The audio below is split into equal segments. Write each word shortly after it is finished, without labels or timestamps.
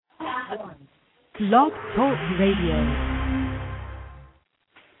Blog Talk Radio.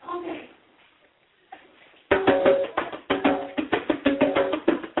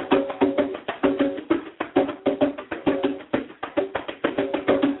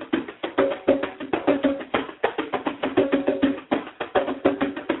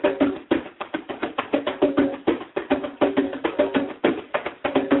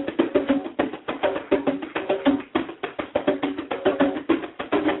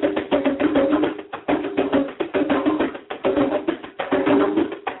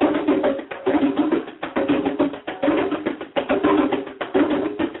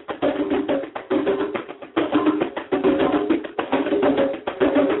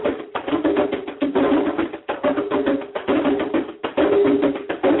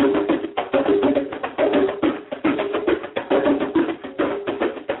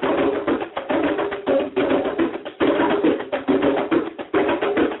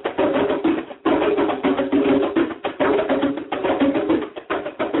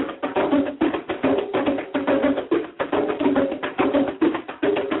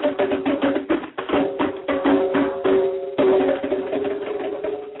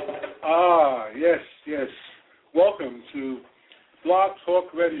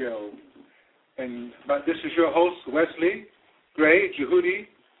 This is your host, Wesley Gray, Tehuti,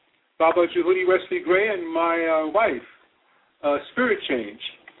 Baba Tehuti Wesley Gray, and my wife, Spirit Change.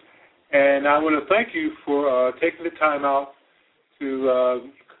 And I want to thank you for taking the time out to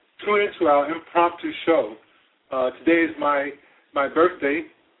tune into our impromptu show. Today is my birthday.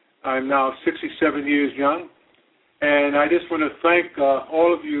 I'm now 67 years young. And I just want to thank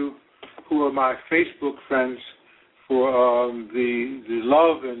all of you who are my Facebook friends for the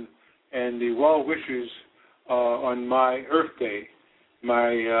love and the well wishes on my Earth Day,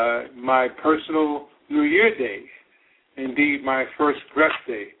 my personal New Year Day, indeed my first breath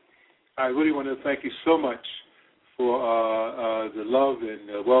day. I really want to thank you so much for the love and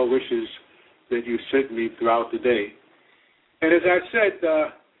the well wishes that you sent me throughout the day. And as I said,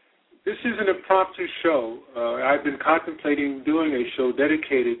 this is an impromptu show. I've been contemplating doing a show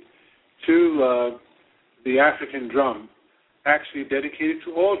dedicated to the African drum, actually dedicated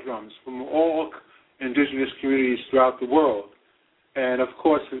to all drums from all indigenous communities throughout the world. And, of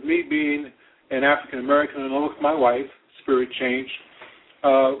course, with me being an African-American along with my wife, Spirit Change,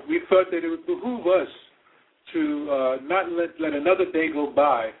 we thought that it would behoove us to not let another day go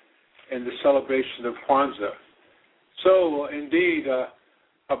by in the celebration of Kwanzaa. So, indeed,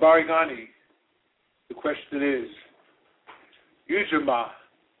 Habari Gani, the question is,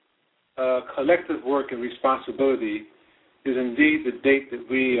 Ujima-Collective work and responsibility is indeed the date that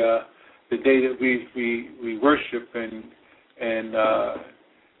we worship and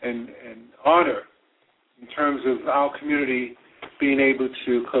honor in terms of our community being able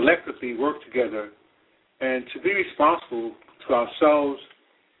to collectively work together and to be responsible to ourselves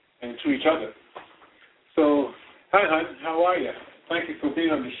and to each other. So, hi, hon, how are you? Thank you for being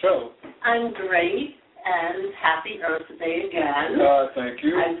on the show. I'm great. And happy Earth Day again. Thank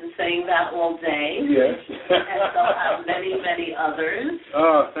you. I've been saying that all day. Yes. And so have many, many others.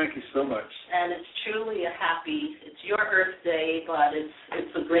 Oh, thank you so much. And it's truly it's your Earth Day, but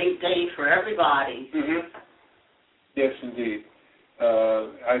it's a great day for everybody. Mm-hmm. Yes, indeed.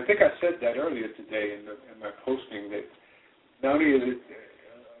 I think I said that earlier today in my posting that not only is it a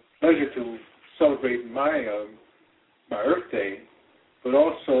pleasure to celebrate my Earth Day, but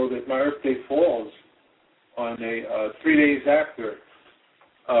also that my Earth Day falls on 3 days after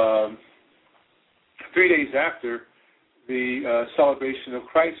the celebration of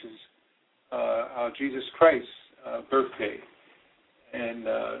Christ's, our Jesus Christ's birthday, and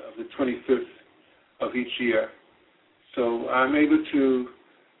of the 25th of each year. So I'm able to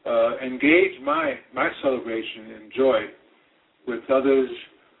engage my celebration and joy with others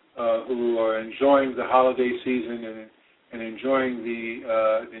who are enjoying the holiday season and enjoying the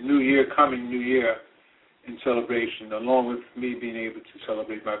coming New Year in celebration, along with me being able to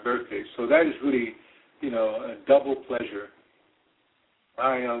celebrate my birthday. So that is really, a double pleasure.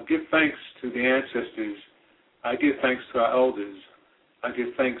 I give thanks to the ancestors. I give thanks to our elders. I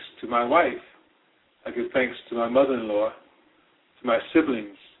give thanks to my wife. I give thanks to my mother-in-law, to my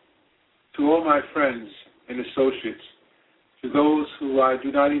siblings, to all my friends and associates, to those who I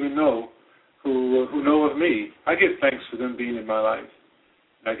do not even know, who know of me. I give thanks for them being in my life.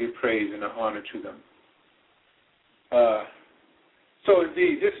 And I give praise and honor to them. So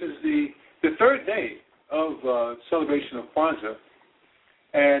indeed, this is the third day of celebration of Kwanzaa,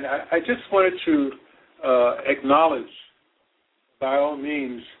 and I just wanted to acknowledge, by all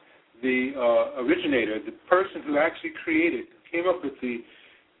means, the originator, the person who actually came up with the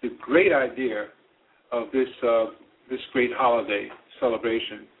the great idea of this great holiday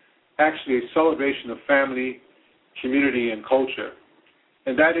celebration, actually a celebration of family, community, and culture,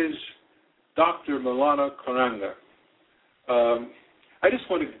 and that is Dr. Maulana Karanga. I just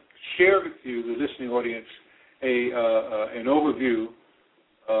want to share with you, the listening audience, an overview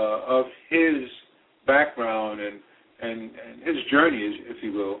of his background and his journey, if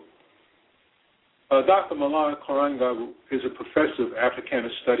you will. Dr. Maulana Karanga is a professor of Africana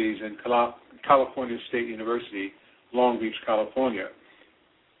Studies in California State University, Long Beach, California.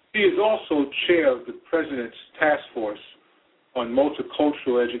 He is also chair of the President's Task Force on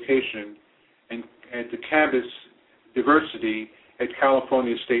Multicultural Education and the Campus Diversity at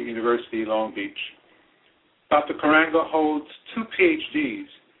California State University, Long Beach. Dr. Karanga holds 2 PhDs.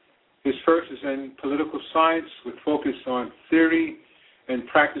 His first is in political science with focus on theory and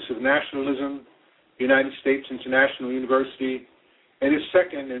practice of nationalism, United States International University, and his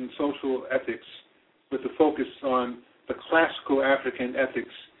second in social ethics with a focus on the classical African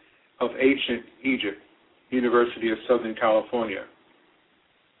ethics of ancient Egypt, University of Southern California.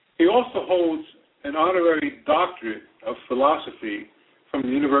 He also holds an honorary doctorate of philosophy from the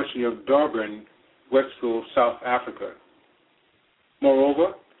University of Durban, Westville, South Africa.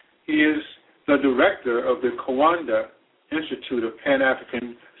 Moreover, he is the director of the Kwanzaa Institute of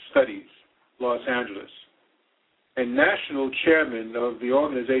Pan-African Studies, Los Angeles, and national chairman of the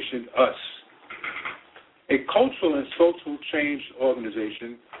organization US, a cultural and social change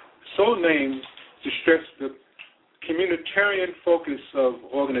organization so named to stress the communitarian focus of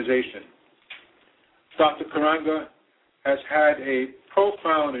organization. Dr. Karanga has had a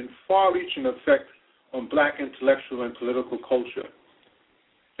profound and far-reaching effect on black intellectual and political culture.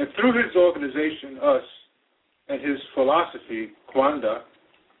 And through his organization, US, and his philosophy, Kwanzaa,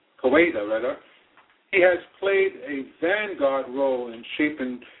 he has played a vanguard role in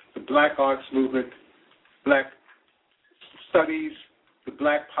shaping the black arts movement, black studies, the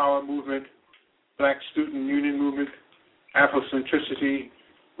black power movement, black student union movement, Afrocentricity,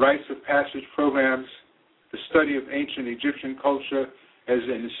 rites of passage programs, the study of ancient Egyptian culture as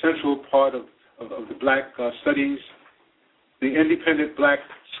an essential part of the black studies, the independent black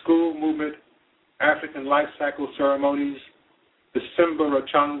school movement, African life cycle ceremonies, the Simba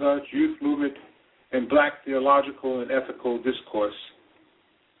Rachanga youth movement, and black theological and ethical discourse.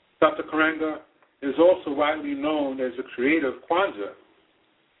 Dr. Karanga is also widely known as the creator of Kwanzaa,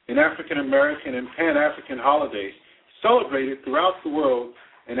 an African-American and Pan-African holiday celebrated throughout the world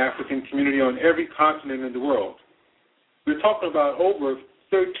in African community on every continent in the world. We're talking about over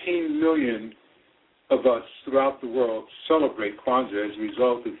 13 million of us throughout the world celebrate Kwanzaa as a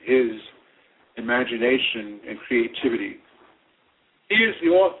result of his imagination and creativity. He is the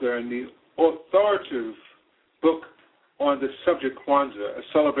author and the authoritative book on the subject Kwanzaa, a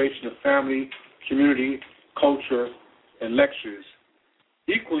celebration of family, community, culture, and lectures.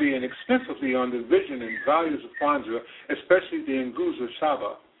 Equally and extensively on the vision and values of Kwanzaa, especially the Nguzo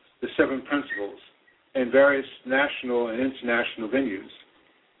Saba, the 7 principles, and various national and international venues.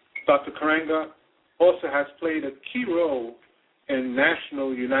 Dr. Karanga also has played a key role in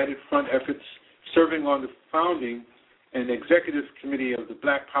National United Front efforts, serving on the founding and executive committee of the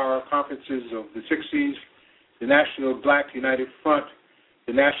Black Power Conferences of the 60s, the National Black United Front,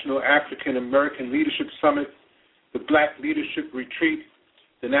 the National African American Leadership Summit, the Black Leadership Retreat,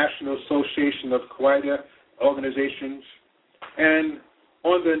 the National Association of Qaeda Organizations, and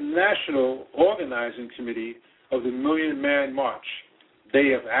on the National Organizing Committee of the Million Man March,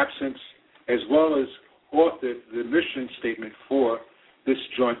 Day of Absence, as well as authored the mission statement for this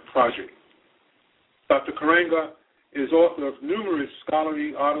joint project. Dr. Karanga is author of numerous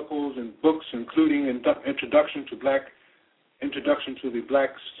scholarly articles and books, including Introduction to the Black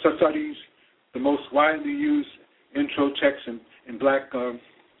Studies, the most widely used intro text in black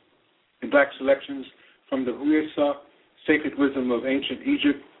selections from the Huesa, Sacred Wisdom of Ancient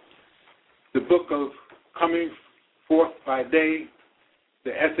Egypt, the book of Coming Forth by Day,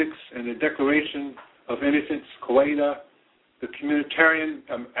 the Ethics and the Declaration of Innocence, Qaeda, the Communitarian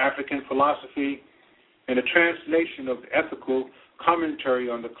African Philosophy, and a translation of the ethical commentary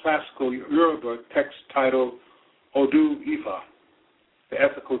on the classical Yoruba text titled Odu Ifa, the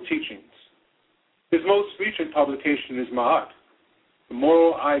Ethical Teachings. His most recent publication is Ma'at, the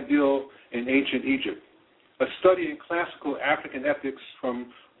Moral Ideal in Ancient Egypt, a study in classical African ethics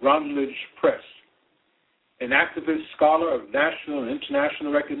from Routledge Press. An activist scholar of national and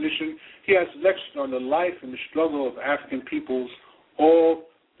international recognition, he has lectured on the life and the struggle of African peoples all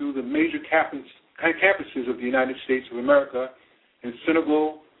through the major campuses of the United States of America in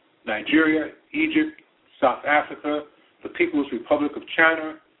Senegal, Nigeria, Egypt, South Africa, the People's Republic of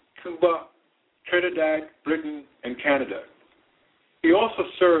China, Cuba, Trinidad, Britain, and Canada. He also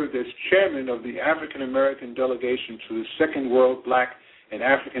served as chairman of the African American delegation to the Second World Black and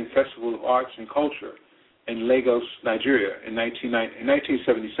African Festival of Arts and Culture in Lagos, Nigeria in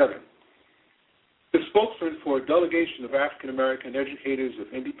 1977. The spokesman for a delegation of African American educators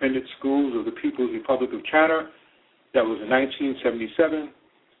of independent schools of the People's Republic of China, that was in 1977,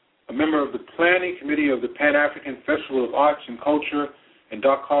 a member of the planning committee of the Pan-African Festival of Arts and Culture in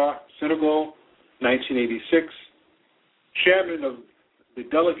Dakar, Senegal, 1986, chairman of the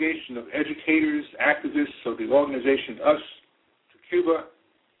delegation of educators, activists of the organization US to Cuba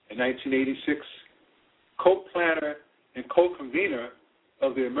in 1986, co-planner and co-convener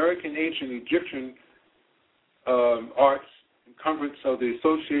of the American Ancient Egyptian Arts Conference of the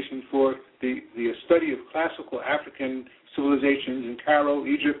Association for the Study of Classical African Civilizations in Cairo,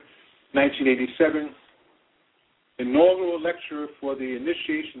 Egypt, 1987, inaugural lecturer for the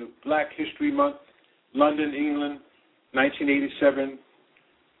initiation of Black History Month, London, England, 1987,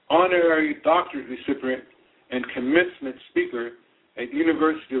 honorary doctorate recipient and commencement speaker at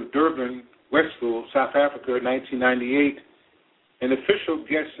University of Durban, Westville, South Africa, 1998, an official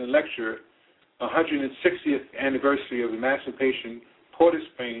guest and lecturer, 160th anniversary of emancipation, Port of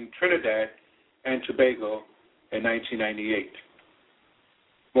Spain, Trinidad, and Tobago in 1998.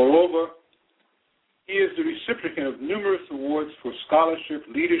 Moreover, he is the recipient of numerous awards for scholarship,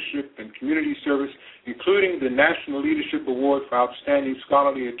 leadership, and community service, including the National Leadership Award for Outstanding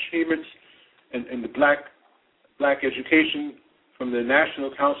Scholarly Achievements in the Black Education from the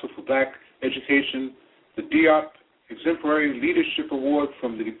National Council for Black Education, the DIOP Exemplary Leadership Award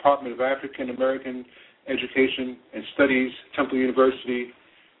from the Department of African American Education and Studies, Temple University,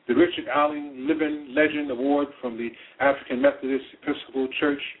 the Richard Allen Living Legend Award from the African Methodist Episcopal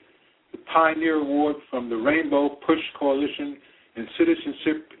Church, the Pioneer Award from the Rainbow Push Coalition and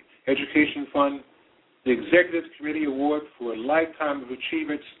Citizenship Education Fund, the Executive Committee Award for a Lifetime of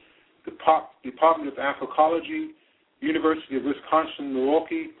Achievements, the Department of Anthropology, University of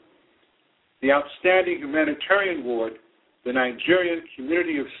Wisconsin-Milwaukee, the Outstanding Humanitarian Award, the Nigerian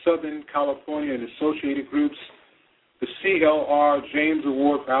Community of Southern California and Associated Groups, the CLR James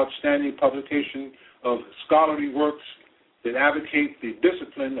Award for Outstanding Publication of Scholarly Works that advocate the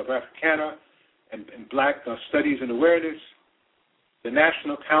discipline of Africana and Black Studies and Awareness, the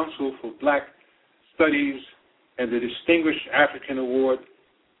National Council for Black Studies, and the Distinguished African Award,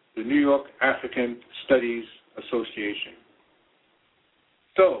 the New York African Studies Association.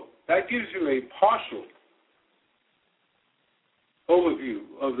 So, that gives you a partial overview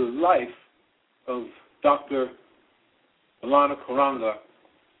of the life of Dr. Maulana Karenga,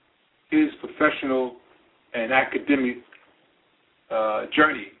 his professional and academic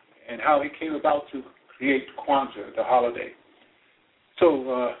journey, and how he came about to create Kwanzaa, the holiday.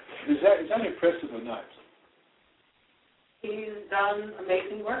 So, is that impressive or not? He's done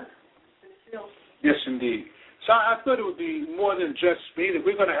amazing work. Yes, indeed. So I thought it would be more than just me. That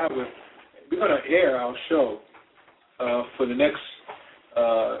we're going to air our show for the next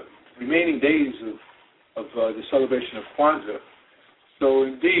remaining days of the celebration of Kwanzaa. So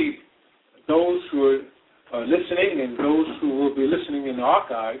indeed, those who are listening and those who will be listening in the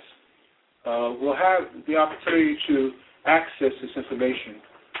archives will have the opportunity to access this information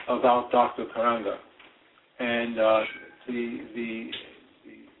about Dr. Karenga and the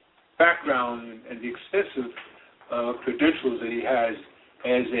background and the extensive credentials that he has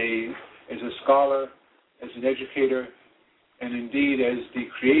as a scholar, as an educator, and indeed as the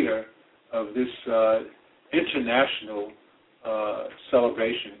creator of this international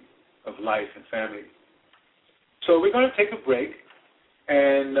celebration of life and family. So we're going to take a break,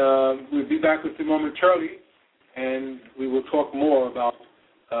 and we'll be back with you momentarily, and we will talk more about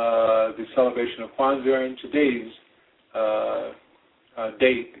the celebration of Kwanzaa and today's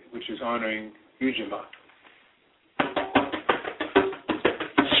date, which is honoring Ujima.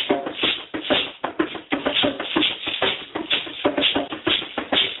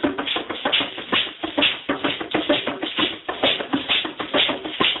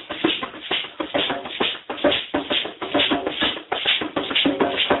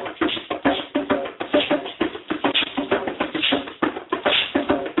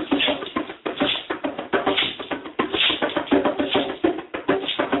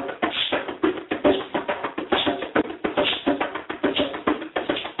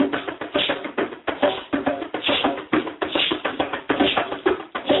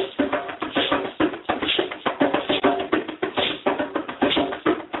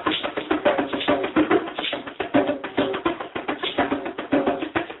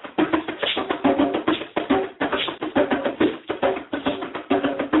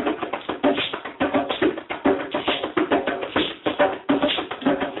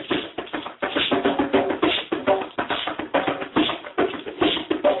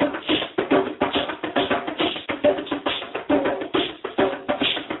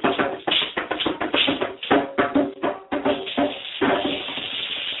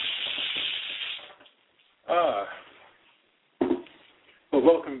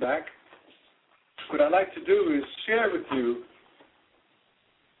 to do is share with you.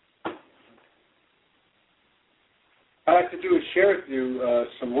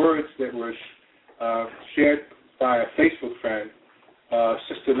 Some words that were shared by a Facebook friend,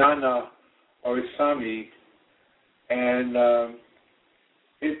 Sister Nana Orisami, and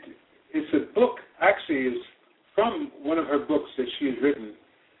it's a book. Actually, is from one of her books that she has written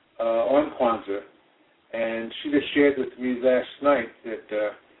on Kwanzaa, and she just shared with me last night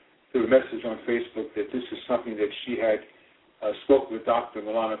that through a message on Facebook that this is something that she had spoken with Dr.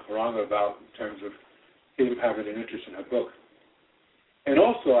 Milana Karanga about in terms of him having an interest in her book. And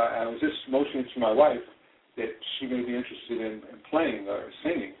also, I was just motioning to my wife that she may be interested in playing or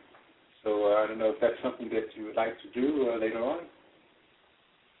singing. So I don't know if that's something that you would like to do later on.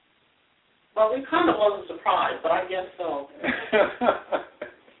 Well, we kind of was a surprise, but I guess so.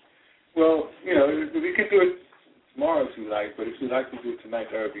 Well, you know, we could do it tomorrow if you like, but if you'd like to do it tonight,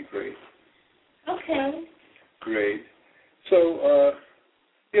 that would be great. Okay. Great. So,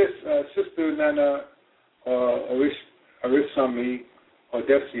 yes, Sister Nana Arisami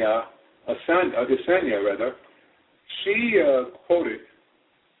Odesanya, rather, she quoted,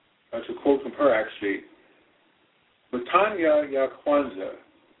 to quote from her actually, Matanya Ya Kwanzaa,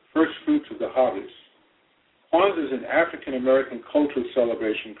 first fruits of the harvest. Kwanzaa is an African-American cultural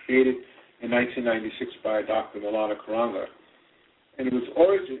celebration created in 1996 by Dr. Milana Karanga, and it was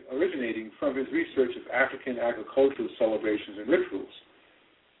originating from his research of African agricultural celebrations and rituals.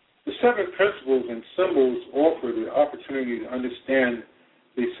 The 7 principles and symbols offer the opportunity to understand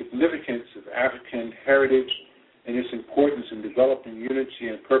the significance of African heritage and its importance in developing unity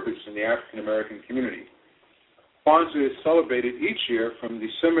and purpose in the African American community. Kwanzaa is celebrated each year from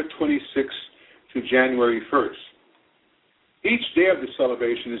December 26th to January 1st. Each day of the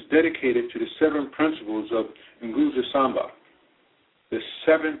celebration is dedicated to the 7 principles of Nguzo Samba, the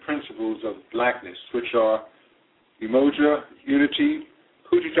 7 principles of blackness, which are Umoja, unity,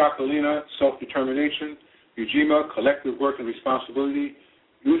 Kujichakalina, self-determination, Ujima-Collective work and responsibility,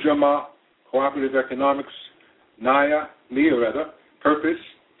 Ujima, cooperative economics, Nia, purpose,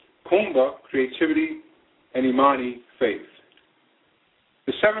 Kumba, creativity, and Imani, faith.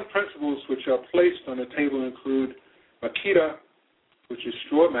 The 7 principles which are placed on the table include Makita, which is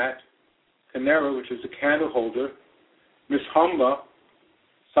straw mat, Kanera, which is a candle holder, Mishamba,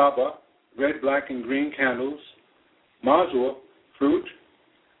 Saba, red, black, and green candles, Mazur, fruit,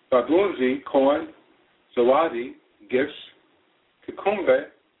 Babunzi, corn, Zawadi, gifts, Kikumbe,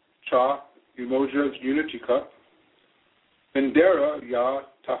 cha, Umoja, unity cup, Bendera, ya,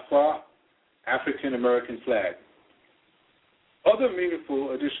 Tafa, African American flag. Other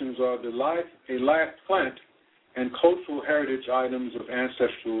meaningful additions are a live plant and cultural heritage items of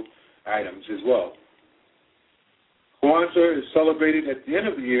ancestral items as well. Kwanzaa is celebrated at the end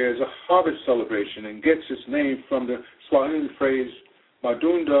of the year as a harvest celebration and gets its name from the Swahili phrase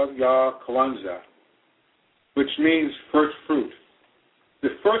Madunda ya Kwanzaa, which means first fruit. The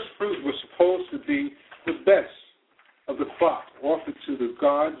first fruit was supposed to be the best of the crop offered to the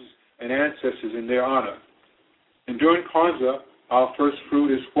gods and ancestors in their honor. And during Kwanzaa, our first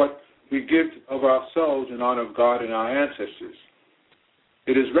fruit is what we give of ourselves in honor of God and our ancestors.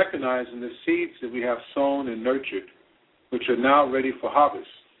 It is recognized in the seeds that we have sown and nurtured, which are now ready for harvest.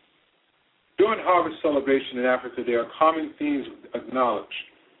 During harvest celebration in Africa, there are common themes acknowledged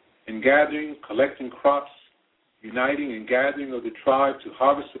in gathering, collecting crops, uniting and gathering of the tribe to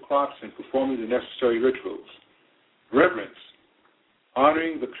harvest the crops and performing the necessary rituals. Reverence,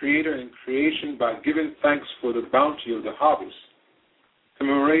 honoring the Creator and creation by giving thanks for the bounty of the harvest.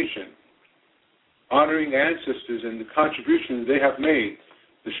 Commemoration, honoring ancestors and the contributions they have made,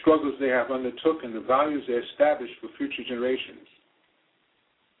 the struggles they have undertook, and the values they established for future generations.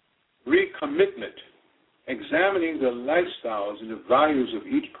 Recommitment, examining the lifestyles and the values of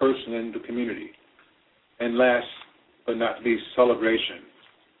each person in the community. And last but not least, celebration,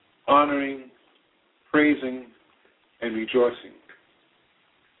 honoring, praising, and rejoicing.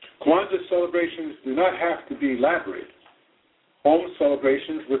 Kwanzaa celebrations do not have to be elaborate. Home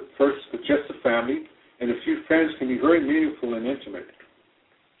celebrations with just the family and a few friends can be very meaningful and intimate.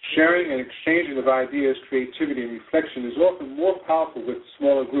 Sharing and exchanging of ideas, creativity, and reflection is often more powerful with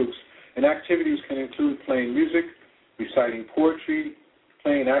smaller groups, and activities can include playing music, reciting poetry,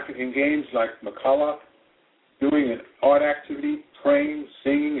 playing African games like Makala, doing an art activity, praying,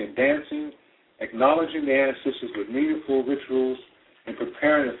 singing, and dancing, acknowledging the ancestors with meaningful rituals, and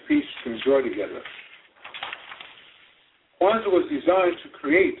preparing a feast to enjoy together. Kwanzaa was designed to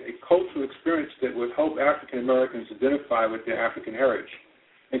create a cultural experience that would help African Americans identify with their African heritage.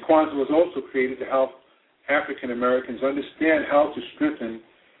 And Kwanzaa was also created to help African Americans understand how to strengthen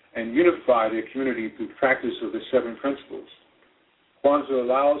and unify their community through practice of the 7 principles. Kwanzaa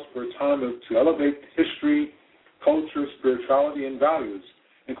allows for a time to elevate history, culture, spirituality, and values.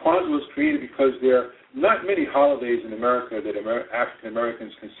 And Kwanzaa was created because there are not many holidays in America that African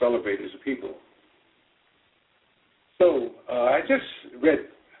Americans can celebrate as a people. So I just read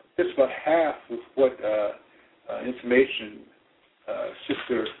just about half of what information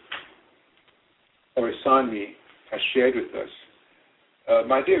Sister Orisani has shared with us.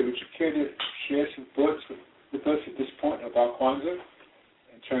 My dear, would you care to share some thoughts with us at this point about Kwanzaa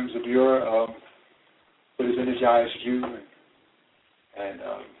in terms of your what has energized you and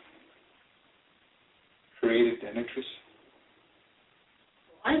created an interest?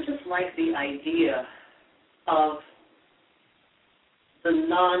 I just like the idea of the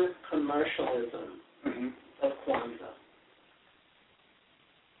non-commercialism of Kwanzaa.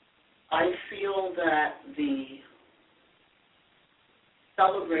 I feel that the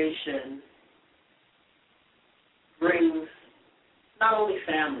celebration brings not only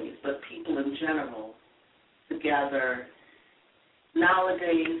families, but people in general together.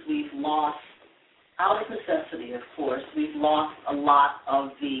 Nowadays, we've lost, out of necessity, of course, we've lost a lot of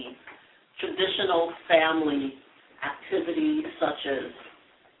the traditional family activities, such as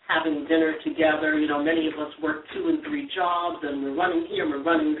having dinner together. You know, many of us work 2 and 3 jobs, and we're running here, we're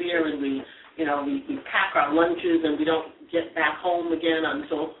running there, and we pack our lunches, and we don't get back home again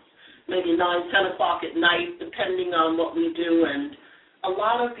until maybe 9, 10 o'clock at night, depending on what we do. And a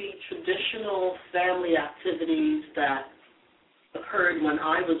lot of the traditional family activities that occurred when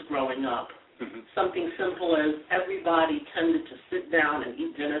I was growing up, something simple as everybody tended to sit down and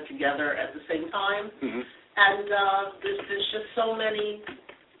eat dinner together at the same time. And there's just so many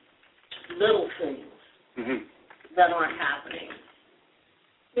little things that aren't happening.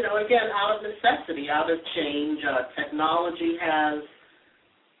 You know, again, out of necessity, out of change. Technology has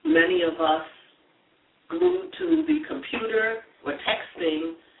many of us glued to the computer or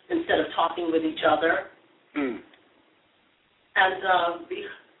texting instead of talking with each other. And the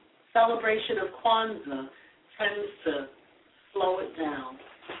celebration of Kwanzaa tends to slow it down,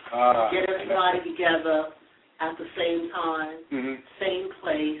 get everybody together at the same time, same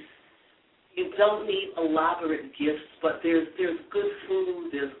place. You don't need elaborate gifts, but there's good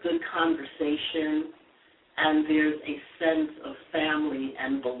food, there's good conversation, and there's a sense of family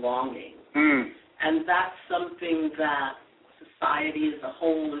and belonging. And that's something that society as a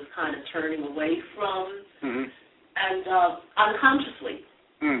whole is kind of turning away from, and unconsciously.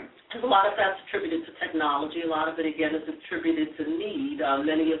 Because a lot of that's attributed to technology. A lot of it, again, is attributed to need.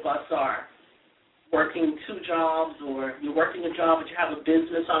 Many of us are working 2 jobs, or you're working a job but you have a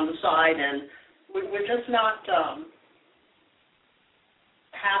business on the side, and we're just not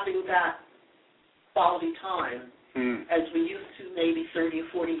having that quality time as we used to maybe 30 or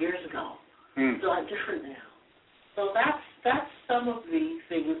 40 years ago. It's a lot different now. So that's some of the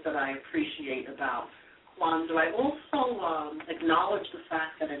things that I appreciate about Kwanzaa. I also acknowledge the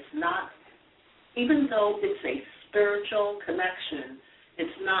fact that it's not, even though it's a spiritual connection,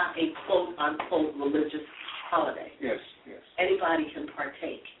 it's not a quote-unquote religious holiday. Yes. Anybody can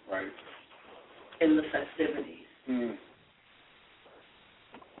partake in the festivities.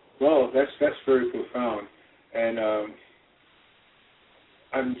 Well, that's very profound. And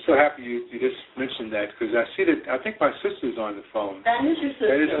I'm so happy you just mentioned that, because I see that, I think my sister's on the phone. That is your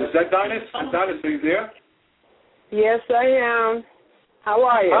sister. Is that Donna? Donna, are you there? Yes, I am. How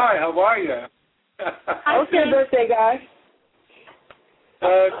are you? Hi, how are you? Okay, birthday guy.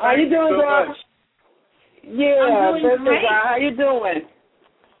 How you doing, bro? Yeah, birthday guy. How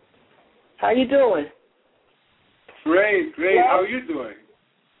you doing? Great. Yeah. How are you doing?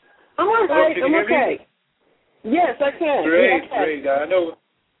 I'm all right. I'm okay. Yes, I can. Great. I know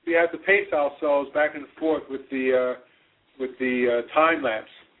we have to pace ourselves back and forth with the time lapse.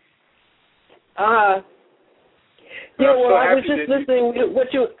 Yeah, well, I was just listening to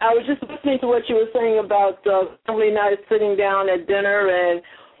what you were saying about family not sitting down at dinner and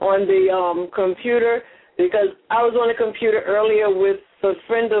on the computer, because I was on the computer earlier with a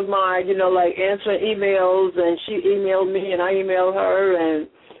friend of mine, like answering emails, and she emailed me and I emailed her, and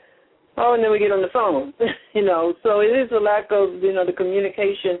then we get on the phone, So it is a lack of, the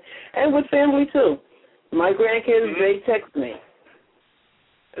communication, and with family too. My grandkids, they text me.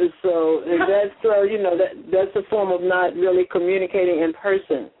 So that's that's a form of not really communicating in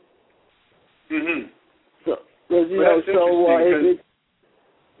person. So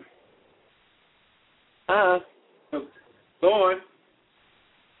Go on.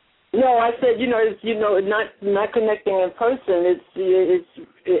 No, I said it's not connecting in person.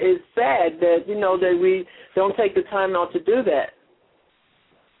 It's sad that that we don't take the time out to do that.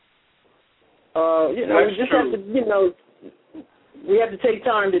 we just have to, we have to take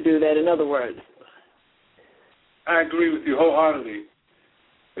time to do that, in other words. I agree with you wholeheartedly.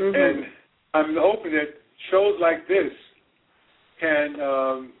 And I'm hoping that shows like this can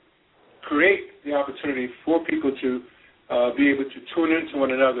create the opportunity for people to be able to tune into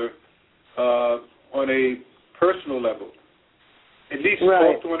one another on a personal level. At least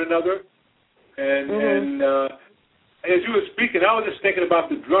talk to one another. And as you were speaking, I was just thinking about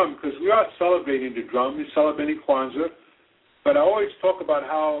the drum, because we are celebrating the drum. We're celebrating Kwanzaa. But I always talk about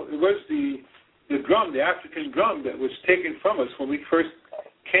how it was the drum, the African drum, that was taken from us when we first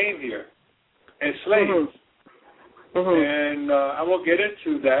came here as slaves. And I won't get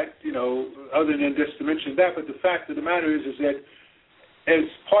into that, other than just to mention that. But the fact of the matter is that as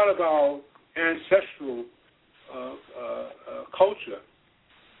part of our ancestral culture,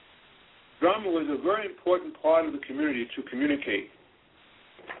 drum was a very important part of the community to communicate.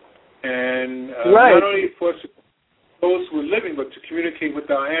 And not only for those who were living, but to communicate with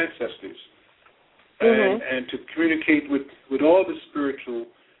our ancestors. And to communicate with all the spiritual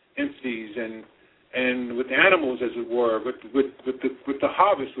entities and with animals, as it were, with the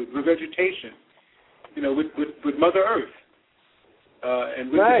harvest, with vegetation, with Mother Earth,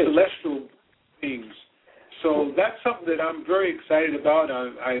 and with the celestial beings. So that's something that I'm very excited about.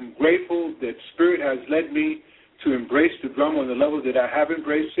 I'm grateful that Spirit has led me to embrace the drum on the level that I have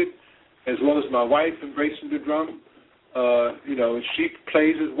embraced it, as well as my wife embracing the drum. She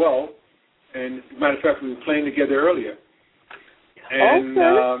plays as well. And as a matter of fact, we were playing together earlier. And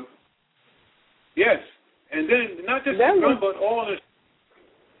yes, and then not just the drum, but all the.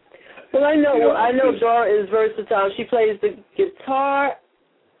 Well, I know Dora is versatile. She plays the guitar,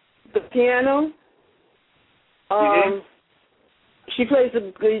 the piano. She plays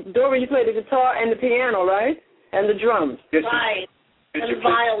Dora. You play the guitar and the piano, right? And the drums. Yes, right. And the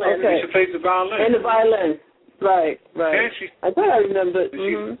violin. Okay. She plays the violin. And the violin. Right. And I thought I remembered.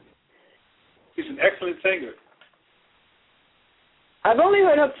 She's an excellent singer. I've only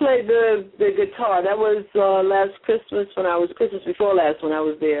heard her play the guitar. That was last Christmas Christmas before last when I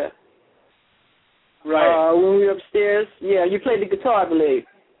was there. Right. When we were upstairs. Yeah, you played the guitar, I believe.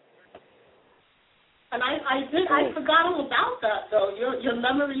 And I forgot all about that, though. Your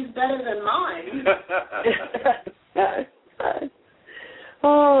memory's better than mine.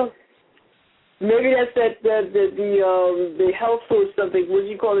 Oh, maybe that's the health food something. What do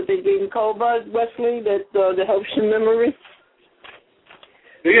you call it? The ginkgo, Wesley, that helps your memory.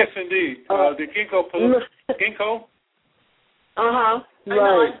 Yes, indeed. The ginkgo.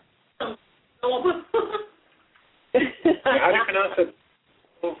 Right. How do you pronounce it?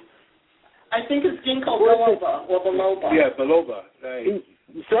 I think it's ginkgo biloba or biloba. Yeah, biloba. Right.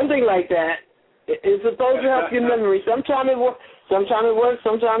 Something like that. It's supposed to help your memory. Sometimes it works,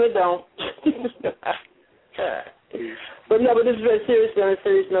 sometimes it don't. But this is very serious. On a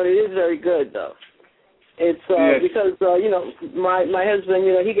serious note, it is very good, though. It's because my husband,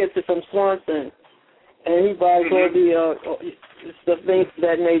 he gets it from Swanson, and he buys all the things of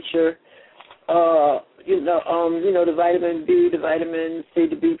that nature. The vitamin B, the vitamin C,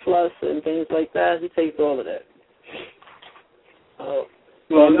 the B plus, and things like that. He takes all of that.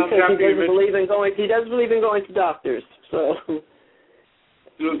 Because he doesn't believe in going to doctors. So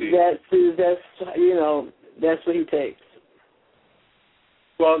that's what he takes.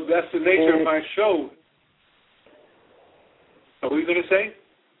 Well, that's the nature of my show. What were you going to say?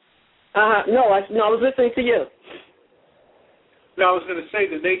 No, I was listening to you. No, I was going to say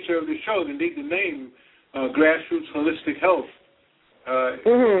the nature of the show, the name, Grassroots Holistic Health.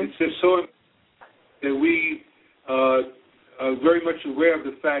 It's just so that we are very much aware of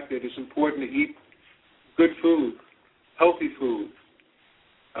the fact that it's important to eat good food, healthy food,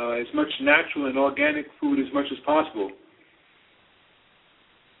 as much natural and organic food as much as possible.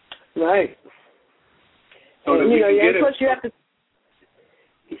 Right. So that and plus you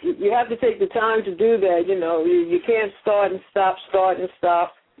have to take the time to do that. You can't start and stop.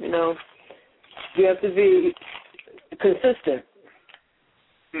 You have to be consistent.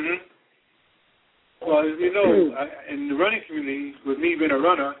 Well, in the running community, with me being a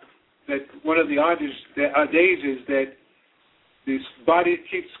runner, that one of the days is that this body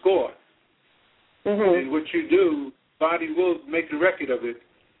keeps score. And what you do, body will make a record of it,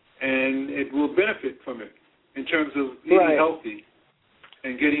 and it will benefit from it in terms of eating healthy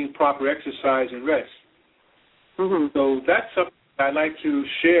and getting proper exercise and rest. So that's something I'd like to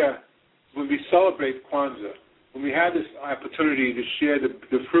share when we celebrate Kwanzaa, when we have this opportunity to share the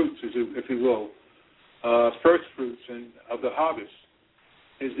fruits, if you will, first fruits of the harvest,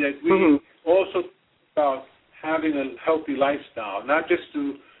 is that we also talk about having a healthy lifestyle, not just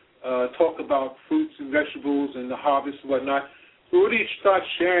to talk about fruits and vegetables and the harvest and whatnot, we really start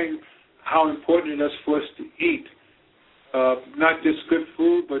sharing how important it is for us to eat, not just good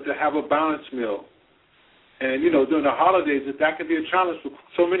food, but to have a balanced meal. And, during the holidays, that can be a challenge for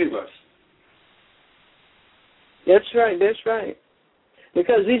so many of us. That's right.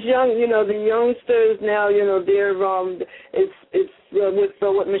 Because these the youngsters now, they're it's with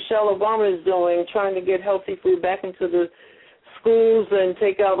what Michelle Obama is doing, trying to get healthy food back into the schools and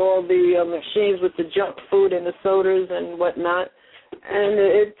take out all the machines with the junk food and the sodas and whatnot. And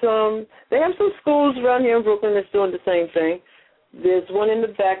they have some schools around here in Brooklyn that's doing the same thing. There's one in the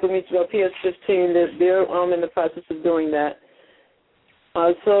back of me, PS15. They're in the process of doing that.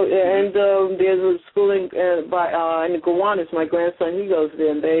 There's a school in the Gowanus. My grandson, he goes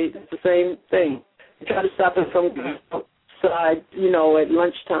there, and it's the same thing. They try to stop it from outside, at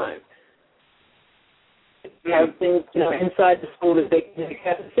lunchtime. Have things, inside the school that they can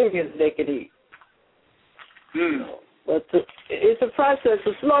have cafeterias they could eat. But it's a process,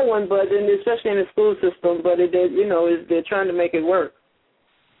 a slow one, but especially in the school system. But they're trying to make it work.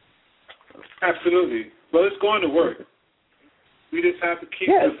 Absolutely. Well, it's going to work. We just have to keep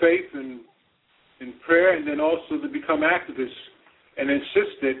the faith and in prayer, and then also to become activists and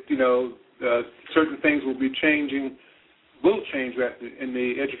insist that certain things will change in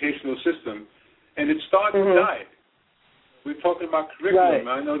the educational system. And it starts with diet. We're talking about curriculum.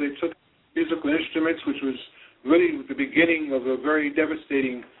 Right. I know they took musical instruments, which was really the beginning of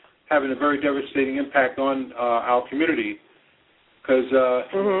having a very devastating impact on our community. Because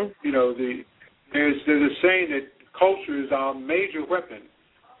there's a saying that culture is our major weapon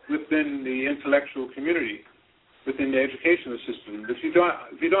within the intellectual community, within the educational system. If you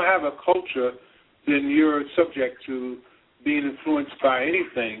don't have a culture, then you're subject to being influenced by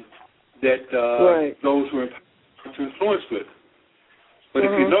anything that those who are to influence with. But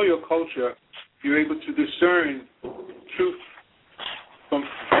if you know your culture, you're able to discern truth from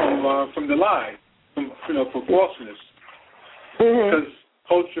the lie, from falseness. Because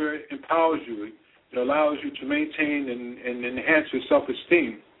culture empowers you. It allows you to maintain and enhance your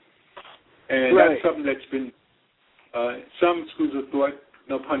self-esteem. And that's something that's been, some schools of thought,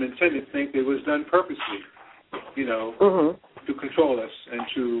 no pun intended, think it was done purposely, to control us and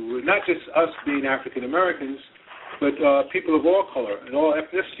to, not just us being African Americans, but people of all color and all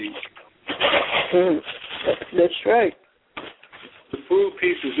ethnicities. That's right. The food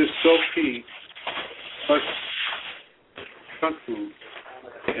piece is just so key, plus junk food.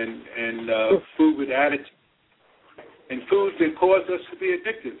 And food with additives, and foods that cause us to be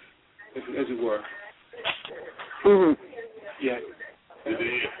addictive, as it were. Yeah.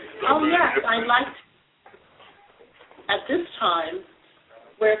 Oh, yes, I'd like to. At this time,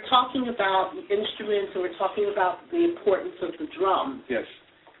 we're talking about instruments, and we're talking about the importance of the drum. Yes.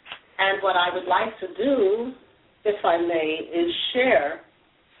 And what I would like to do, if I may, is share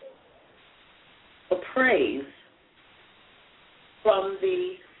a praise from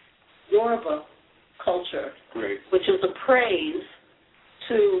the Yoruba culture, which is a praise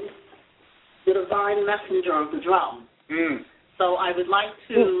to the divine messenger of the drum. So I would like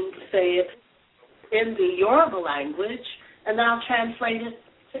to say it in the Yoruba language, and then I'll translate it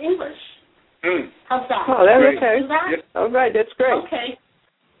to English. How's that? Oh, that's great. okay. That? Yes. All right, that's great.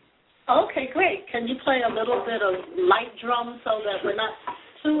 Okay, great. Can you play a little bit of light drum so that we're not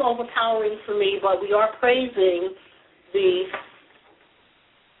too overpowering for me, but we are praising the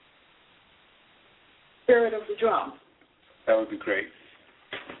spirit of the drum? That would be great.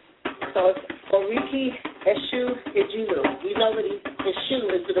 So it's Oriki Eshu Ijilu. We know that Eshu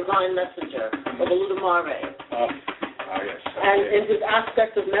is the divine messenger of Oludumare. Yes. And in his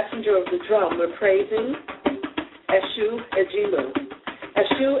aspect of messenger of the drum, we're praising Eshu Ijilu.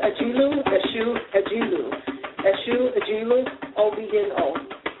 Eshu Ijilu, Eshu Ijilu. Eshu Ijilu, Obigin O.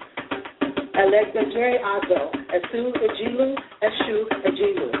 Elegajre Ado. Eshu Ijilu, Eshu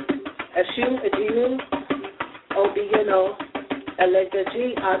Ijilu. Eshu Ijilu, Obigin O.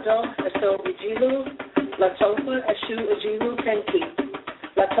 Elegaji Ado, Eshu Ijilu, Latopa, Eshu Ijilu Tenki.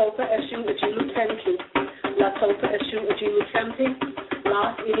 Latopa, Eshu Ijilu Tenki. Latopa, Eshu Ijilu Tempi.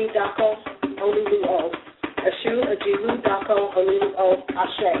 La Ini Dako, Olilu O. Eshu Ijilu Dako, Olilu O.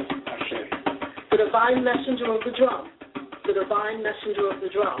 Ashe. The divine messenger of the drum. The divine messenger of the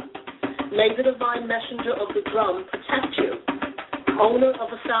drum. May the divine messenger of the drum protect you. Owner of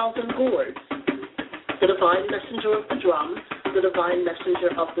 1,000 gourds. The divine messenger of the drum. The divine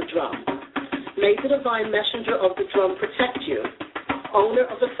messenger of the drum. May the divine messenger of the drum protect you. Owner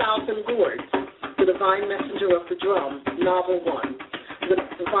of 1,000 gourds. The divine messenger of the drum. Novel 1. The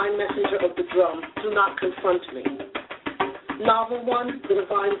divine messenger of the drum. Do not confront me. Novel 1, the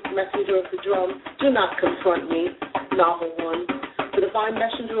divine messenger of the drum, do not confront me. Novel 1, the divine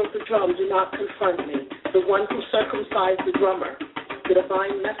messenger of the drum, do not confront me. The one who circumcised the drummer, the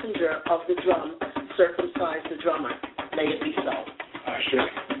divine messenger of the drum, circumcised the drummer. May it be so. Ashe.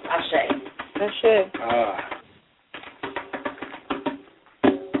 Ashe. Ashe.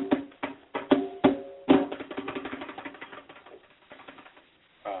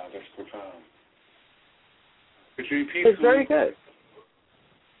 That's profound. Could you repeat? It's very good.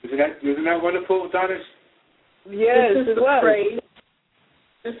 Isn't that wonderful, Donis? Yes, this is it was. Praise.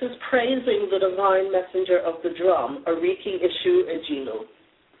 This is praising the divine messenger of the drum, Ariki Ishu Ejilu.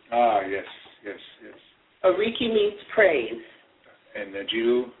 Yes. Ariki means praise. And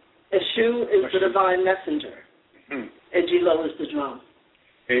Ejilu? Ishu is the divine messenger. Ejilo is the drum.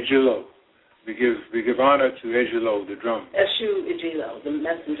 Ejilo. We give honor to Ejilo, the drum. Eshu Ejilo, the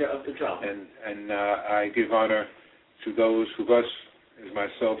messenger of the drum. And I give honor to those of us, as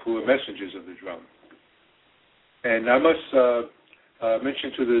myself, who are messengers of the drum. And I must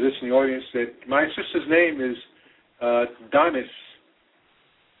mention to the listening audience that my sister's name is Donis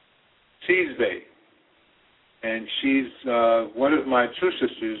Seasbay. And she's one of my two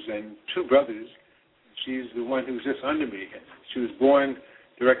sisters and two brothers. She's the one who's just under me. She was born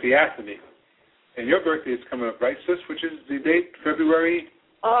directly after me. And your birthday is coming up, right, sis? Which is the date, February?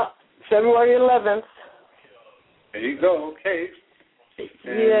 February 11th. There you go, okay.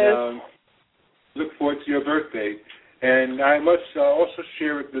 And, yes. Look forward to your birthday. And I must also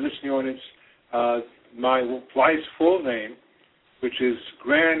share with the listening audience my wife's full name, which is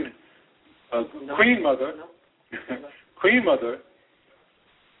Queen Mother, Queen Mother,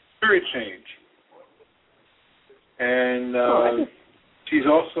 Spirit Change. And she's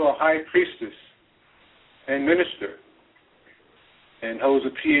also a high priestess and minister and holds a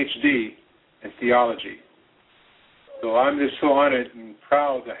PhD in theology. So I'm just so honored and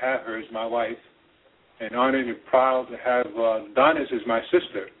proud to have her as my wife, and honored and proud to have Donis as my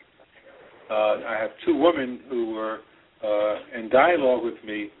sister. I have two women who were in dialogue with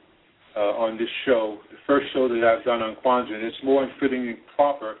me on this show, the first show that I've done on Kwanzaa, and it's more fitting and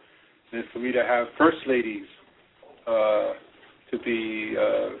proper than for me to have first ladies to be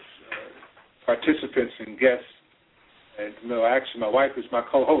participants and guests. And actually, my wife is my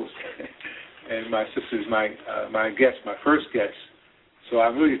co-host, and my sister is my guest, my first guest. So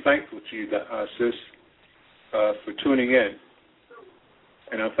I'm really thankful to you, sis, for tuning in.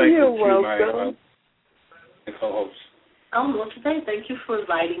 And I'm thankful to my co-host. Well, today, thank you for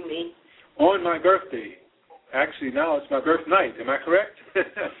inviting me. On my birthday. Actually, now it's my birth night. Am I correct?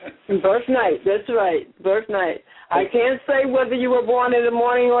 Birth night. That's right. Birth night. I can't say whether you were born in the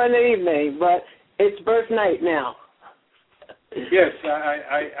morning or in the evening, but it's birth night now. Yes,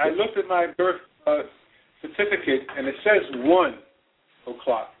 I looked at my birth certificate, and it says 1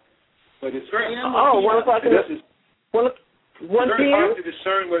 o'clock. But it's very 1 o'clock. 1 it's very hard to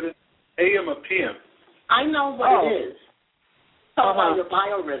discern whether it's a.m. or p.m. I know what it is. Talk about your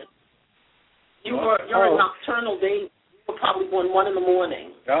biorhythm. You're a nocturnal baby. You were probably born 1 in the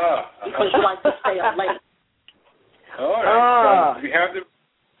morning because you like to stay up late. All right. We have the.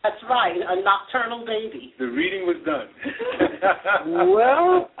 That's right, a nocturnal baby. The reading was done.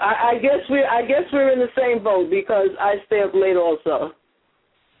 Well, I guess we're in the same boat because I stay up late also.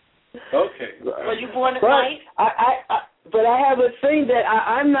 Okay. Were you born at night? But I have a thing that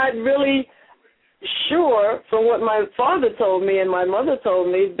I'm not really sure from what my father told me and my mother told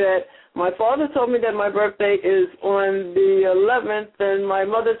me, that my father told me that my birthday is on the 11th and my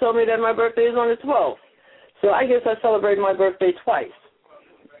mother told me that my birthday is on the 12th. So I guess I celebrate my birthday twice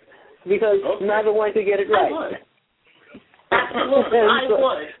because neither one could get it right. I would. Absolutely, I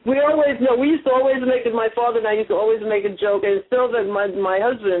would. We used to always make it, my father and I used to always make a joke, and still that my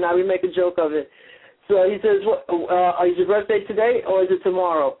husband and I, we make a joke of it. So he says, is your birthday today or is it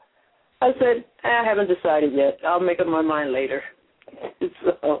tomorrow? I said, I haven't decided yet. I'll make up my mind later.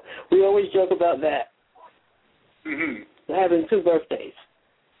 So we always joke about that. Mm-hmm. Having two birthdays.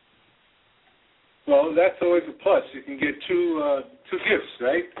 Well, that's always a plus. You can get two gifts,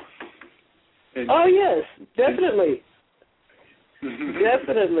 right? And, yes, definitely.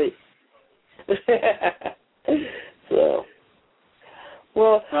 Definitely. So,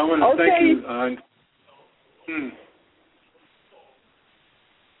 well, I want to thank you.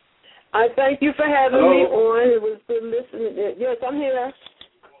 I thank you for having me on. It was good listening. Yes, I'm here.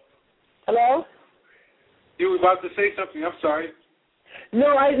 Hello? You were about to say something. I'm sorry.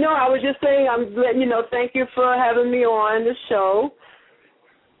 No, I was just saying I'm letting you know, thank you for having me on the show.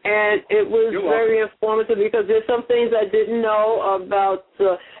 and it was very informative because there's some things I didn't know about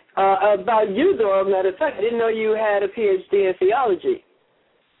you, Dora. Matter of fact, I didn't know you had a PhD in theology.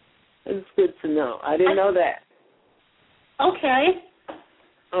 It's good to know. I didn't know that. Okay.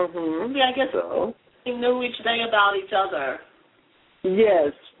 Mm-hmm. Yeah, I guess so. We knew each day about each other.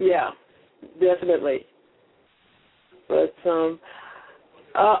 Yes, yeah, definitely. But,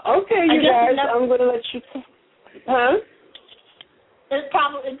 okay, you guys, I'm going to let you... Huh?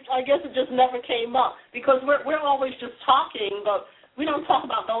 I guess it just never came up because we're always just talking, but we don't talk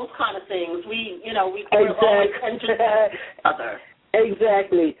about those kind of things. We're always interested in each other.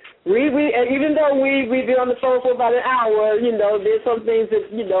 Exactly. We even though we be on the phone for about an hour, there's some things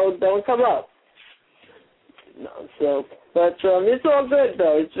that don't come up. So, but it's all good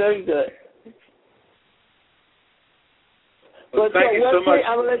though. It's very good. Well, but thank you so much.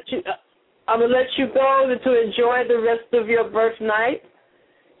 I'm gonna let you go to enjoy the rest of your birth night.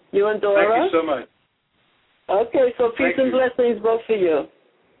 You and Dora. Thank you so much. Okay, so peace and blessings both for you.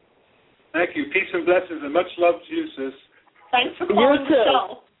 Thank you. Peace and blessings and much love to you, sis. Thanks for calling the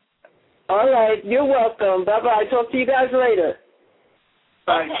show. All right, you're welcome. Bye-bye. Talk to you guys later.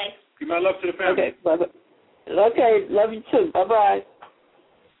 Bye. Okay. Give my love to the family. Okay, bye-bye. Okay, love you too. Bye-bye.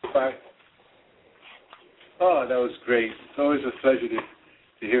 Bye. Oh, that was great. It's always a pleasure to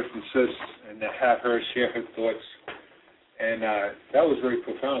hear from Sis and to have her share her thoughts. And that was very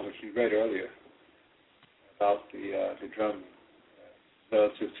profound what you read earlier about the drum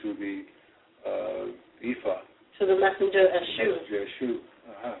relative to the ephah. To the messenger Eshu.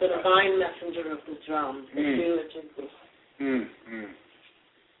 The divine messenger of the drum.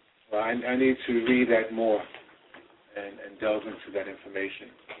 Well, I need to read that more and delve into that information.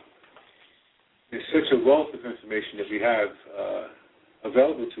 There's such a wealth of information that we have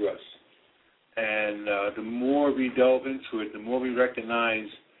available to us. And the more we delve into it, the more we recognize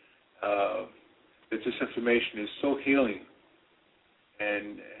that this information is so healing.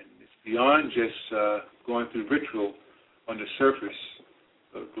 And it's beyond just going through ritual on the surface.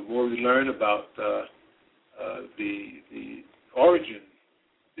 The more we learn about the origin,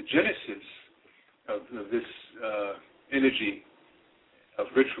 the genesis of this energy of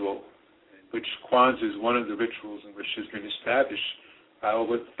ritual, in which Kwanzaa is one of the rituals in which has been established by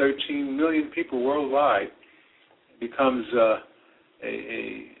over 13 million people worldwide, it becomes a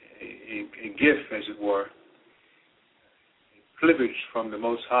gift, as it were, a privilege from the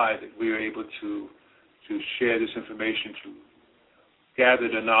Most High that we are able to share this information, to gather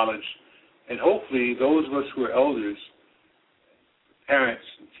the knowledge, and hopefully those of us who are elders, parents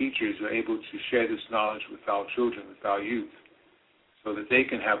and teachers are able to share this knowledge with our children, with our youth, so that they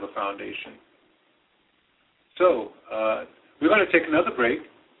can have a foundation. So, we're going to take another break,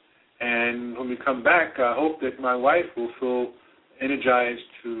 and when we come back, I hope that my wife will feel energized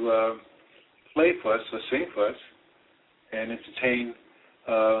to play for us or sing for us and entertain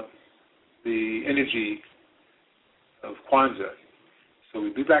the energy of Kwanzaa. So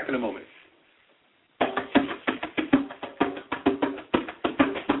we'll be back in a moment.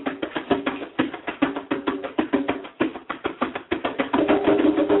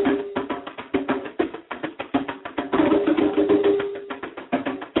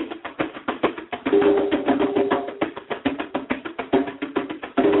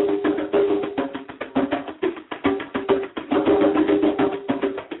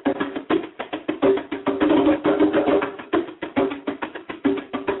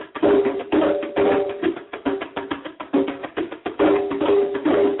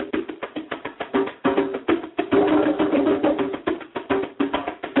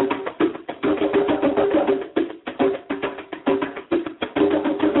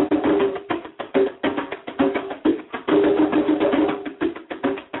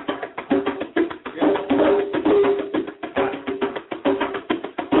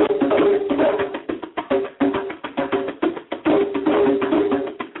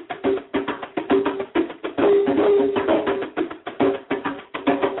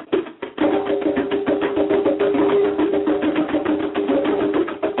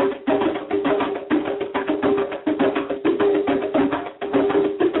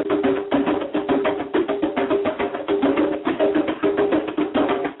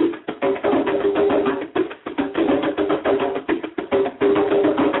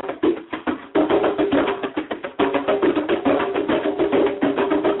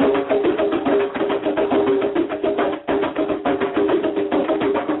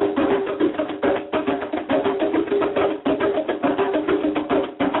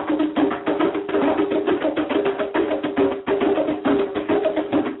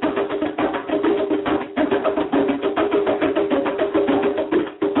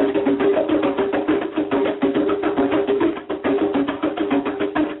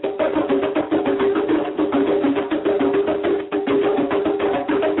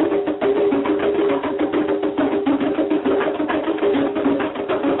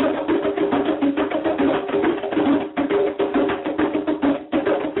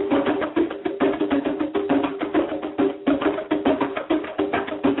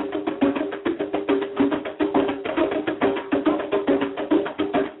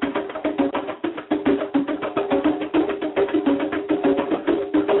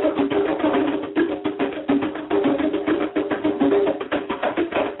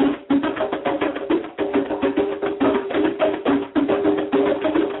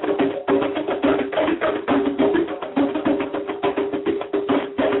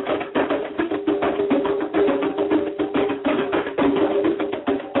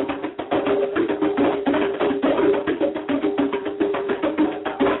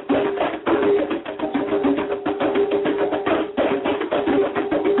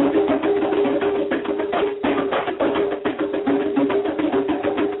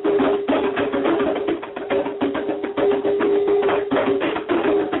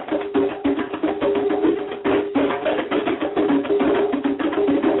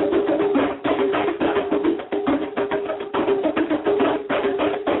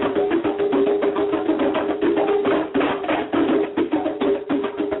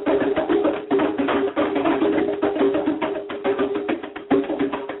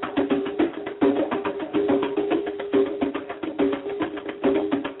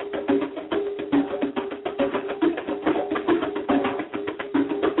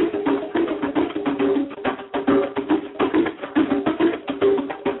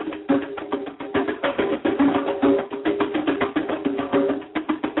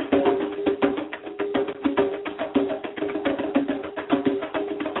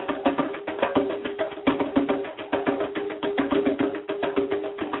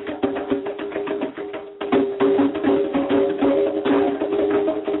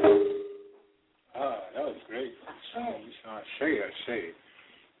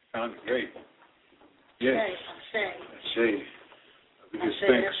 Sounds great. Yes. Ashe. Good,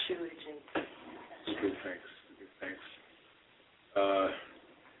 thanks. Good, thanks.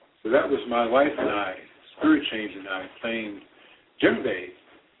 So that was my wife and I, Spirit Change and I, playing djembe.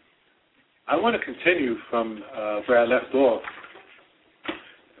 I want to continue from where I left off,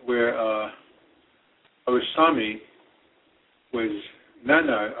 where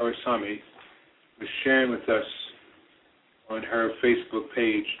Nana Arisami was sharing with us on her Facebook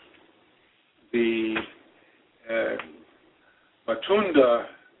page the Matunda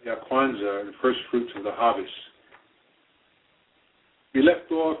ya Kwanzaa, the first fruits of the harvest. We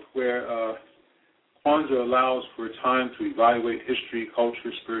left off where Kwanzaa allows for a time to evaluate history,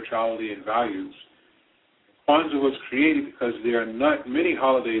 culture, spirituality, and values. Kwanzaa was created because there are not many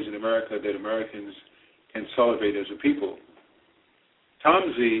holidays in America that Americans can celebrate as a people.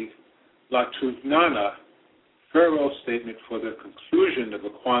 Tamzi Latugnana, farewell statement for the conclusion of the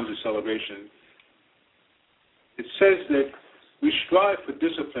Kwanzaa celebration, it says that we strive for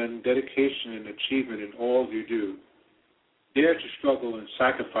discipline, dedication, and achievement in all you do. Dare to struggle and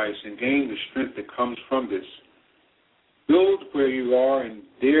sacrifice and gain the strength that comes from this. Build where you are and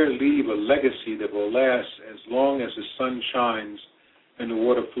dare leave a legacy that will last as long as the sun shines and the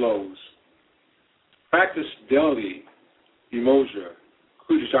water flows. Practice daily Umoja,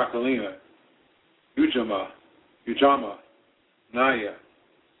 Kujakalina, Ujama, Naya,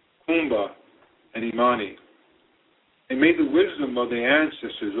 Kumba, and Imani. And may the wisdom of the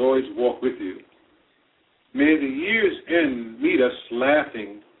ancestors always walk with you. May the year's end meet us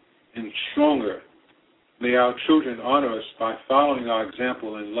laughing and stronger. May our children honor us by following our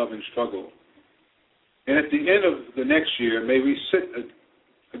example in love and struggle. And at the end of the next year, may we sit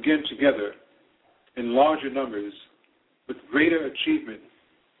again together in larger numbers with greater achievement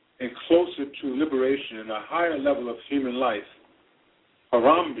and closer to liberation and a higher level of human life.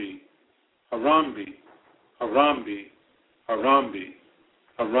 Harambe, Harambe, Harambe, Harambe,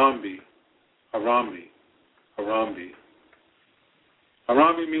 Harambe, Harambe, Harambe.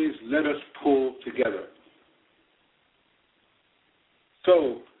 Harambe means let us pull together.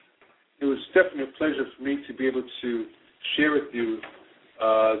 So it was definitely a pleasure for me to be able to share with you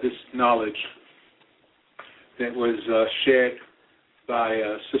this knowledge that was shared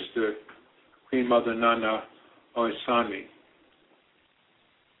by Sister Queen Mother Nana Oisani.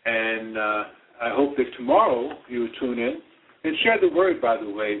 And I hope that tomorrow you will tune in and share the word, by the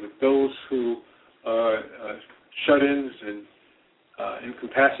way, with those who are shut-ins and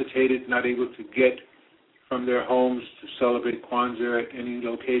incapacitated, not able to get from their homes to celebrate Kwanzaa at any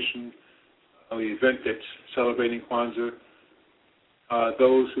location or the event that's celebrating Kwanzaa,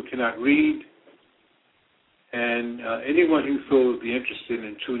 those who cannot read, and anyone who feels be interested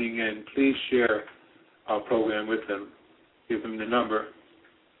in tuning in, please share our program with them. Give them the number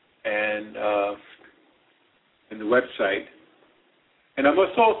and the website. And I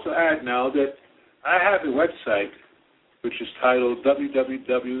must also add now that I have a website which is titled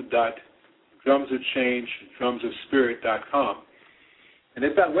www.drumsofchange.com. And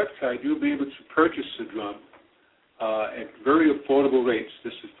at that website, you'll be able to purchase a drum at very affordable rates.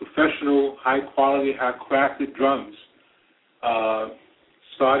 This is professional, high-quality, high-crafted drums,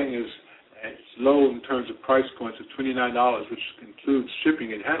 starting as low in terms of price points of $29, which includes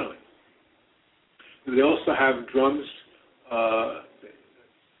shipping and handling. They also have drums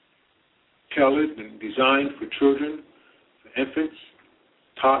tailored and designed for children, for infants,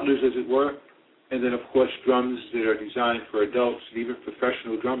 toddlers, as it were, and then, of course, drums that are designed for adults and even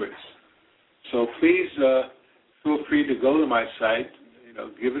professional drummers. So please feel free to go to my site,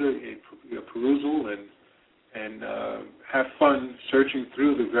 give it a perusal and have fun searching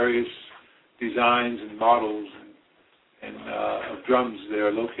through the various designs and models and of drums that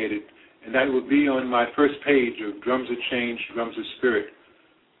are located. And that will be on my first page of Drums of Change,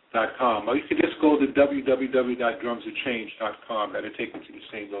 drumsofspirit.com. Or you can just go to www.drumsofchange.com. That'll take you to the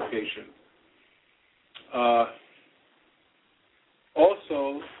same location.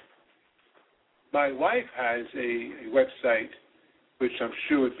 Also, my wife has a website which I'm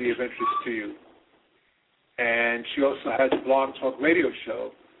sure would be of interest to you. And she also has a blog talk radio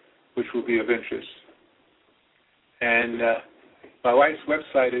show which will be of interest. And my wife's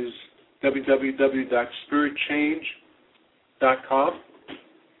website is www.spiritchange.com.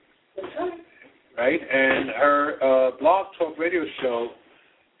 Right? And her blog talk radio show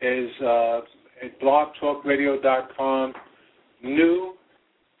is at blogtalkradio.com. New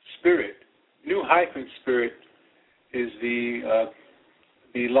Spirit. New-Spirit is the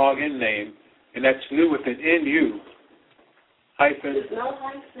login name, and that's new with an NU hyphen. There's no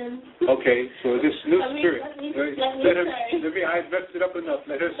hyphen. Okay, so this new spirit. Let me I messed it up enough.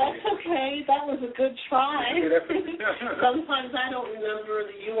 Let her say. That's okay. That was a good try. Sometimes I don't remember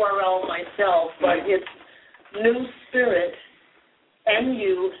the URL myself, but it's New Spirit,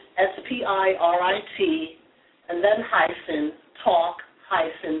 NUSPIRIT, and then hyphen talk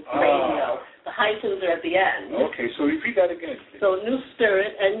hyphen radio. The hyphens are at the end. Okay, so repeat that again. Please. So New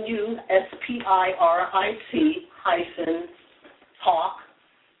Spirit, NUSPIRIT hyphen talk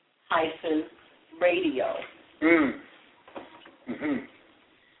hyphen radio.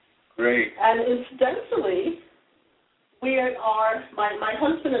 Great. And incidentally, we are, my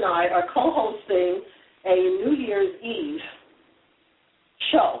husband and I are co-hosting a New Year's Eve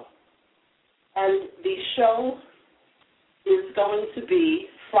show. And the show is going to be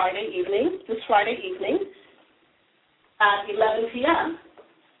this Friday evening at 11 p.m.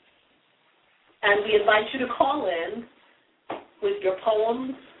 And we invite you to call in with your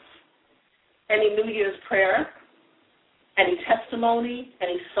poems, any New Year's prayer, any testimony,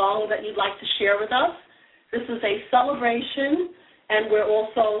 any song that you'd like to share with us. This is a celebration, and we're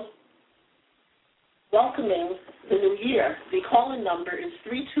also welcoming the new year. The call-in number is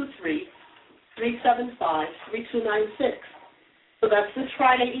 323-375-3296. So that's this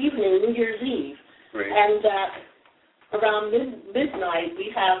Friday evening, New Year's Eve. Great. And around midnight,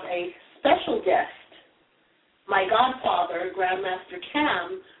 we have a special guest. My godfather, Grandmaster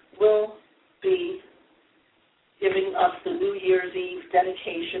Cam, will be giving us the New Year's Eve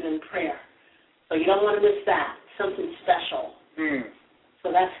dedication and prayer. So you don't want to miss that. Something special.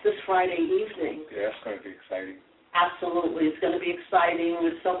 So that's this Friday evening. Yeah, that's going to be exciting. Absolutely. It's going to be exciting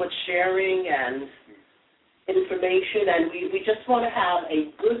with so much sharing and information, and we just want to have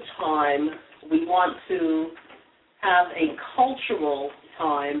a good time. We want to have a cultural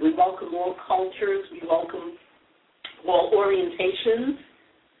time. We welcome all cultures. We welcome all orientations,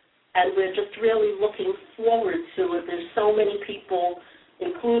 and we're just really looking forward to it. There's so many people,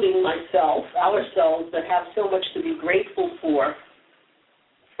 including ourselves, that have so much to be grateful for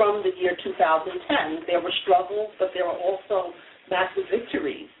from the year 2010. There were struggles, but there were also massive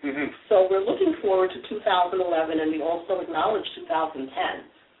victories. So we're looking forward to 2011, and we also acknowledge 2010.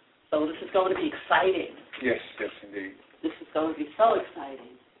 So this is going to be exciting. Yes, indeed. This is going to be so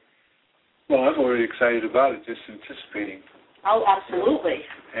exciting. Well, I'm already excited about it, just anticipating. Oh, absolutely.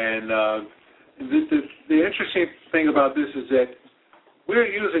 And the interesting thing about this is that we're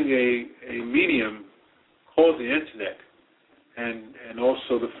using a medium called the Internet and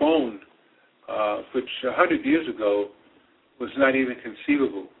also the phone, which 100 years ago was not even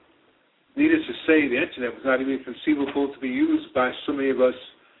conceivable. Needless to say, the Internet was not even conceivable to be used by so many of us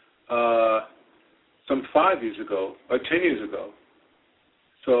some 5 years ago or 10 years ago.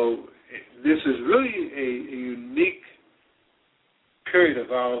 So this is really a unique period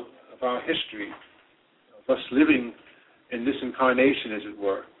of our history, of us living in this incarnation, as it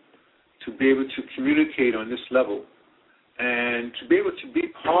were, to be able to communicate on this level and to be able to be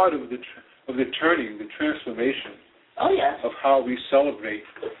part of the turning, the transformation of how we celebrate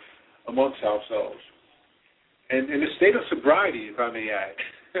amongst ourselves. And in a state of sobriety, if I may add,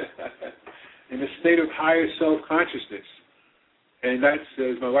 in a state of higher self-consciousness. And that's,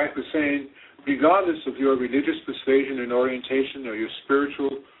 as my wife was saying, regardless of your religious persuasion and orientation or your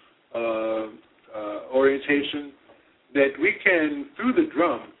spiritual orientation, that we can, through the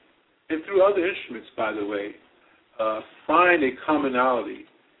drum and through other instruments, by the way, find a commonality,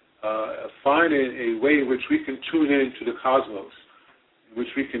 find a way in which we can tune into the cosmos, in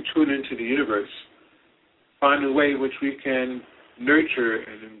which we can tune into the universe, find a way in which we can nurture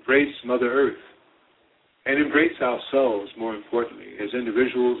and embrace Mother Earth, and embrace ourselves, more importantly, as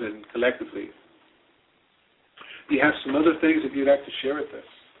individuals and collectively. Do you have some other things that you'd like to share with us?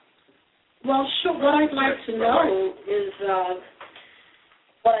 Well, sure. What I'd like to know is,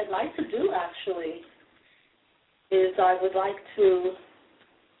 what I'd like to do, actually, is I would like to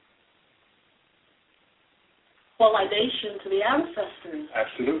call libation to the ancestors.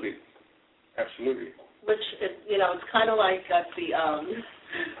 Absolutely. Absolutely. Which, it's kind of like at the,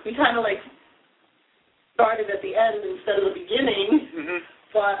 we kind of like started at the end instead of the beginning,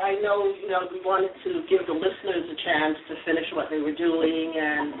 but I know, we wanted to give the listeners a chance to finish what they were doing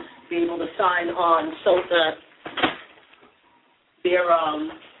and be able to sign on so that there,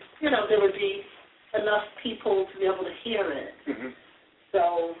 there would be enough people to be able to hear it.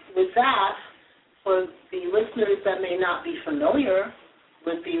 So with that, for the listeners that may not be familiar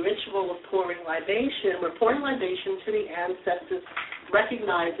with the ritual of pouring libation, we're pouring libation to the ancestors,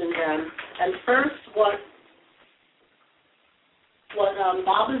 recognizing them. And first, what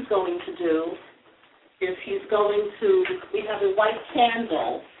Bob is going to do is he's going to, we have a white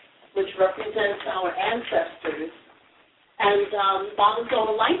candle, which represents our ancestors, and Bob is going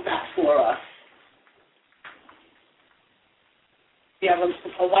to light that for us. We have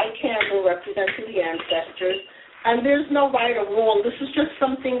a white candle representing the ancestors, and there's no right or wrong. This is just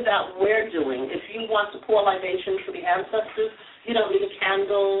something that we're doing. If you want to pour libation for the ancestors, you don't need a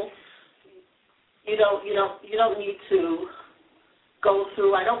candle. You don't need to go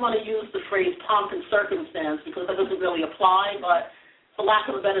through. I don't want to use the phrase pomp and circumstance because that doesn't really apply. But for lack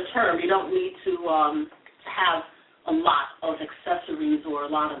of a better term, you don't need to have a lot of accessories or a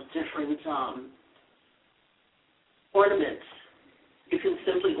lot of different ornaments. You can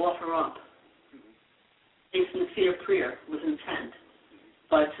simply offer up a sincere prayer with intent.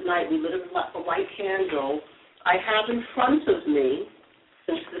 But tonight we lit a white candle. I have in front of me,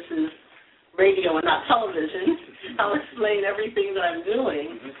 since this is radio and not television, I'll explain everything that I'm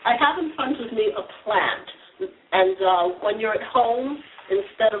doing. I have in front of me a plant. And when you're at home,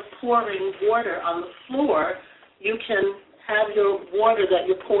 instead of pouring water on the floor, you can have your water that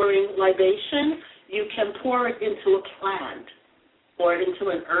you're pouring libation, you can pour it into a plant or into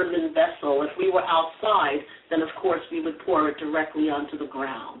an earthen vessel. If we were outside, then of course we would pour it directly onto the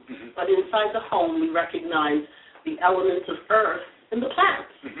ground. But inside the home, we recognize the elements of earth in the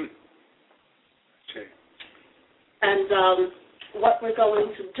plants. Okay. And what we're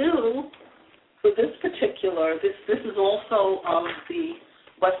going to do for this particular, this is also of the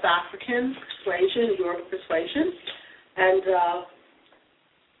West African persuasion, Yoruba persuasion, and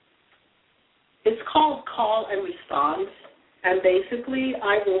it's called Call and Response. And basically,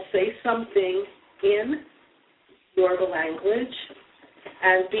 I will say something in Yoruba language,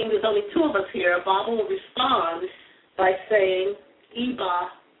 and being there's only two of us here, Bob will respond by saying, Iba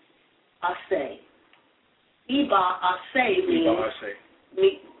Ase. Iba Ase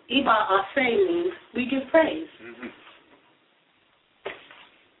means, Iba Ase means we give praise.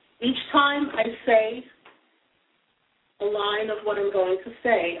 Each time I say a line of what I'm going to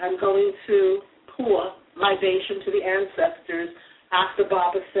say, I'm going to pour libation to the ancestors after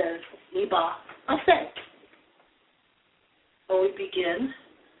Baba says, Iba Ase. So we begin,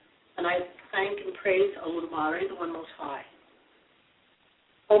 and I thank and praise Oludumare, the One Most High.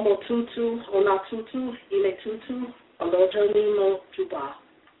 Omo tutu, ona tutu, ile tutu, olojo nimo juba.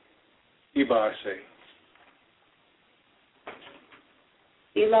 Iba Ase.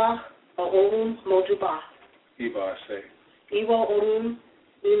 Ila oum mojuba. Iba Ase. Iwo oum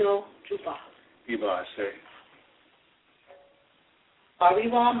nino juba. Iba Ase.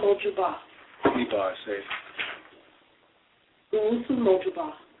 Ariwa mojuba. Iba Ase. Uusu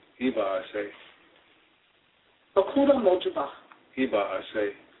mojuba. Iba Ase. Okuda mojuba. Iba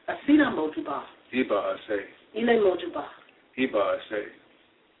Ase. Asina mojuba. Iba Ase. Ile mojuba. Iba Ase.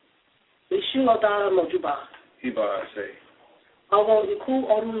 Ishu odara mojuba. Iba Ase. Awo iku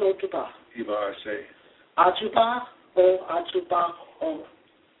oru mojuba. Iba Ase. Ajuba o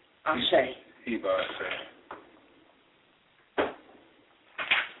Ashe. Iba Ase.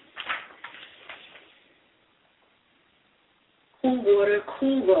 Cool water,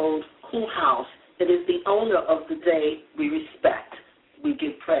 cool road, cool house. It is the owner of the day we respect. We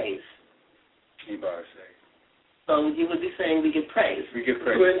give praise. Iba Ase. So you would be saying we give praise. We give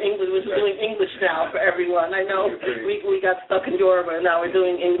praise. We're in English. We're doing English now for everyone. I know we got stuck in Yoruba, and now we're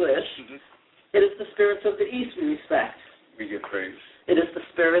doing English. It is the spirits of the East we respect. We give praise. It is the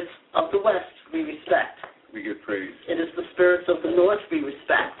spirits of the West we respect. We give praise. It is the spirits of the North we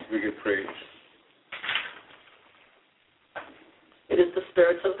respect. We give praise. It is the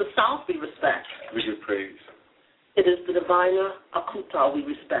spirits of the South we respect. We give praise. It is the Divina Akuta we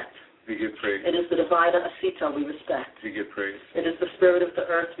respect. We give praise. It is the Divina Asita we respect. We give praise. It is the spirit of the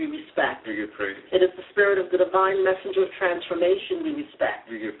earth we respect. We give praise. It is the spirit of the divine messenger of transformation we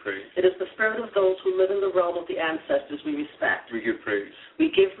respect. We give praise. It is the spirit of those who live in the realm of the ancestors we respect. We give praise.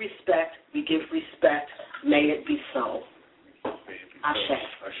 We give respect. We give respect. May it be so. May it be so. Ashe.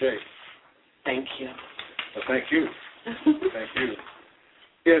 Ashe. Thank you. Well, thank you. Thank you.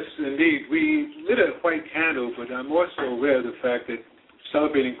 Yes, indeed. We lit a white candle, but I'm also aware of the fact that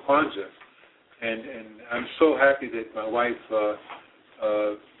celebrating Kwanzaa, and I'm so happy that my wife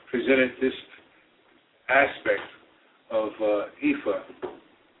presented this aspect of Ifa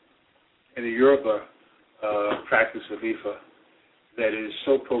and the Yoruba practice of Ifa that is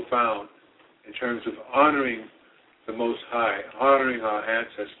so profound in terms of honoring the Most High, honoring our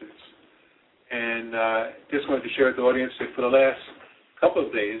ancestors. And just wanted to share with the audience that for the last couple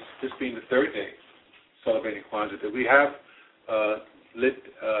of days, this being the third day celebrating Kwanzaa, that we have lit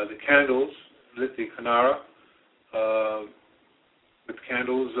the candles, lit the Kanara with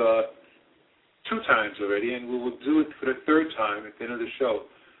candles 2 times already, and we will do it for the 3rd time at the end of the show.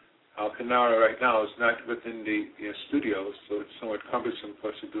 Our Kinara right now is not within the studios, so it's somewhat cumbersome for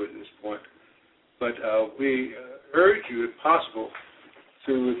us to do it at this point. But we urge you, if possible,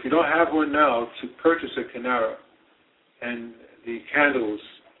 to, if you don't have one now, to purchase a Kinara. And the candles,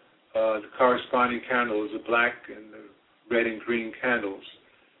 the corresponding candles, the black and the red and green candles,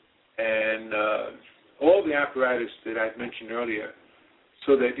 and all the apparatus that I mentioned earlier,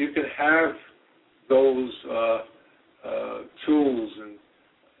 so that you can have those tools and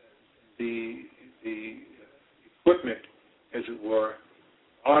the equipment, as it were,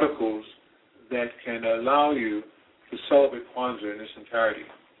 articles that can allow you to celebrate Kwanzaa in its entirety.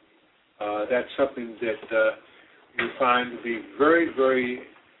 That's something that you find to be very, very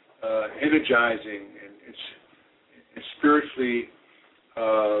energizing and spiritually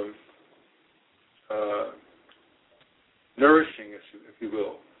nourishing, if you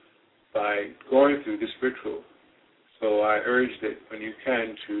will, by going through this ritual. So I urge that when you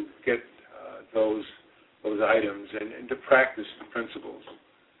can, to get those items and to practice the principles,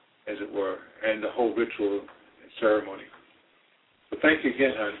 as it were, and the whole ritual and ceremony. So thank you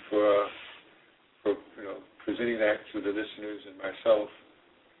again, hon, for presenting that to the listeners and myself.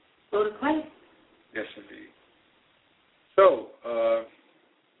 Go to Clay. Yes, indeed. So,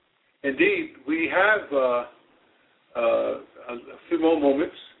 indeed, we have a few more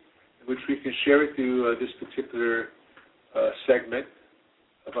moments in which we can share with you this particular segment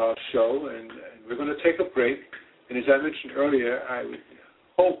of our show, and we're going to take a break. And as I mentioned earlier, I would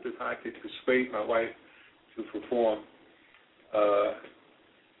hope if I could persuade my wife to perform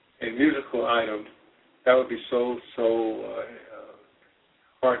a musical item, that would be so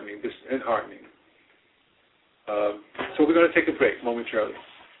heartening, just enheartening. So we're going to take a break momentarily.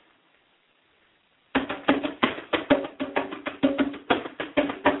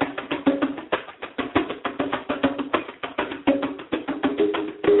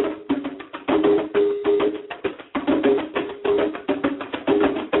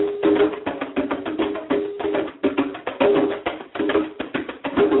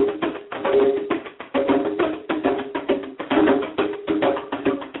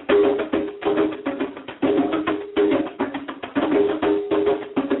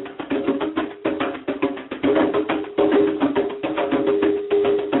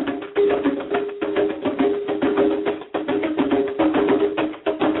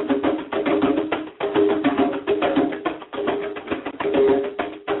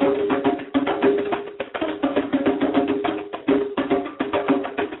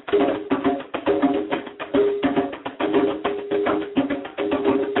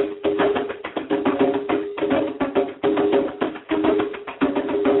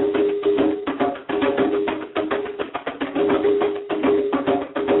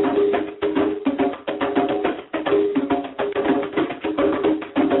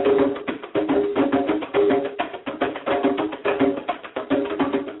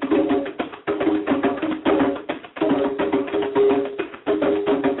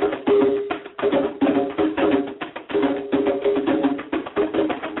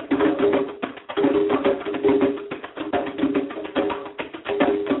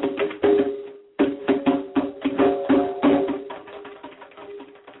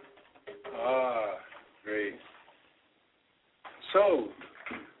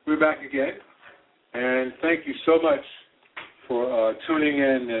 Back again, and thank you so much for tuning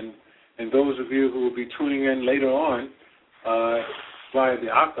in, and those of you who will be tuning in later on via the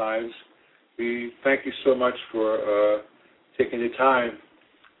archives, we thank you so much for taking the time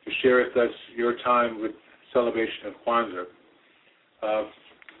to share with us your time with celebration of Kwanzaa.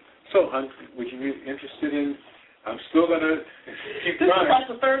 So, hon, would you be interested in, I'm still going to keep trying. This is like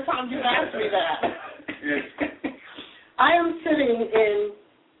the 3rd time you've asked me that. Yes. I am sitting in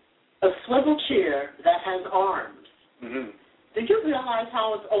a swivel chair that has arms. Mm-hmm. Did you realize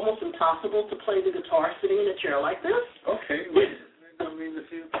how it's almost impossible to play the guitar sitting in a chair like this? Okay. Well, I mean, if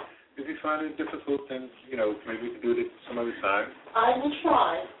you find it difficult, then, maybe we can do it some other time. I will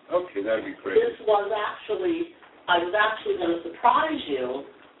try. Okay, that would be great. I was actually going to surprise you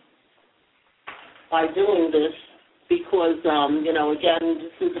by doing this because, again,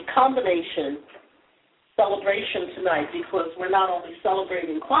 this is a combination celebration tonight because we're not only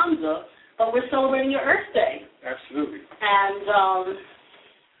celebrating Kwanzaa, but we're celebrating your Earth Day. Absolutely. And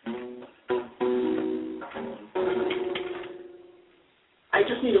I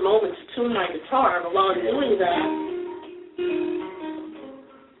just need a moment to tune my guitar, but while I'm doing that,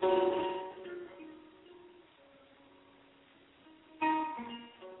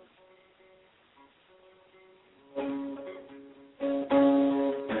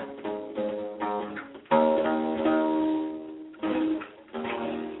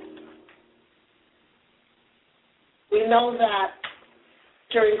 know that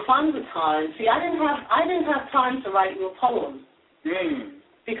during Kwanzaa time, see, I didn't have time to write you a poem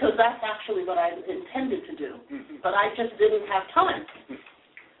because that's actually what I intended to do, but I just didn't have time.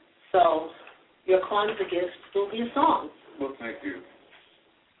 So your Kwanzaa gift will be a song. Well, thank you.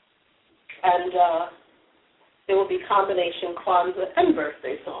 And it will be combination Kwanzaa and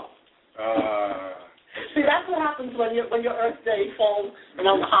birthday song. See, that's what happens when your Earth Day falls and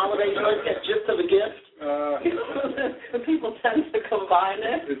on the holiday, you always get gist of a gift. And people tend to combine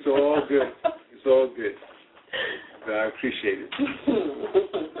it. It's all good. It's all good. I appreciate it.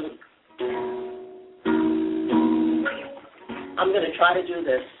 I'm going to try to do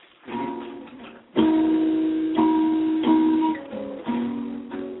this.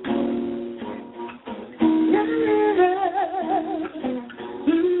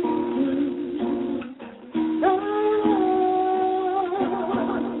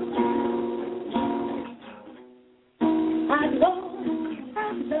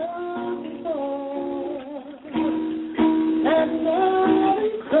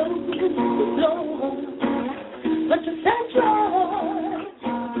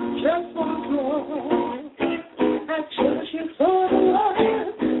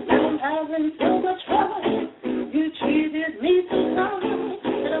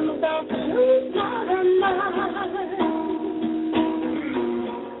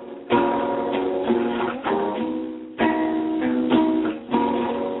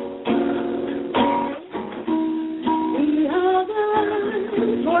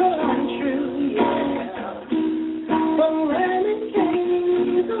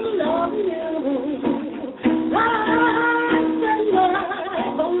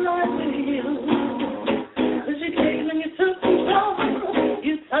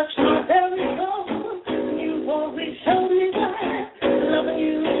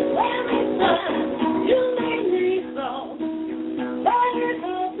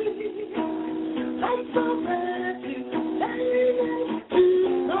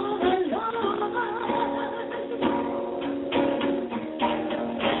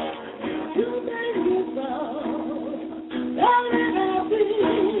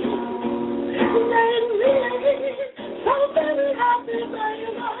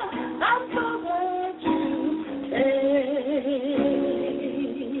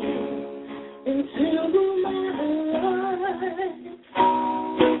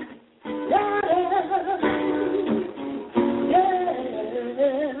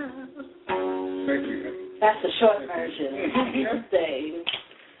 That's the short version. Happy birthday.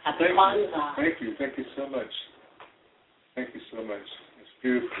 Happy Kwanzaa. Thank you. Thank you so much. Thank you so much. It's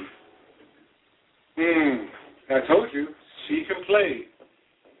beautiful. I told you, she can play.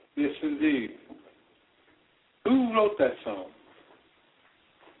 Yes, indeed. Who wrote that song?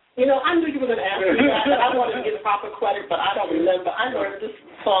 You know, I knew you were going to ask me that, and I wanted to get proper credit, but I don't remember. I learned this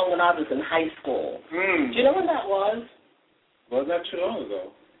song when I was in high school. Do you know when that was? Well, not too long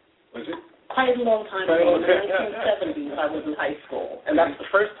ago. Was it? Quite a long time ago. In the 1970s, I was in high school. And that's the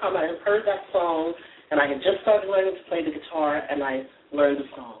first time I had heard that song, and I had just started learning to play the guitar, and I learned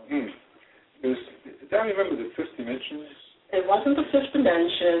the song. I remember the Fifth Dimensions. It wasn't the Fifth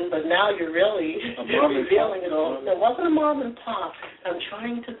Dimension, but now you're really revealing it all. It wasn't a mom and pop. I'm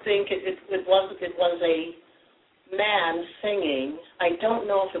trying to think. It was a man singing. I don't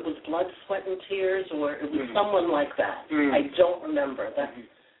know if it was Blood, Sweat, and Tears or it was someone like that. I don't remember. That's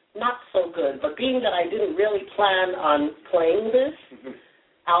not so good. But being that I didn't really plan on playing this,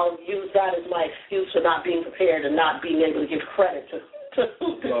 I'll use that as my excuse for not being prepared and not being able to give credit to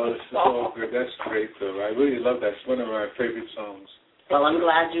Oh, it's all good. That's great, though. I really love that. It's one of my favorite songs. Well, I'm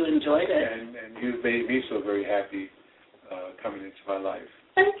glad you enjoyed it. And you made me so very happy coming into my life.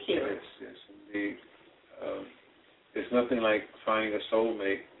 Thank you. Yes, indeed. There's nothing like finding a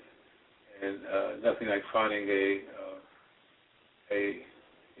soulmate, and nothing like finding a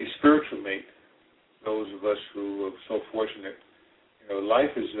spiritual mate. Those of us who are so fortunate,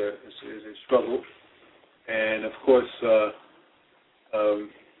 life is a struggle, and of course.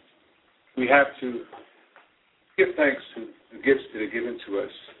 We have to give thanks to the gifts that are given to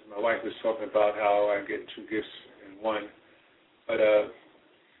us. My wife was talking about how I get two gifts in one, but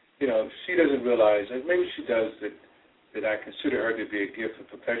she doesn't realize, and maybe she does, that I consider her to be a gift, a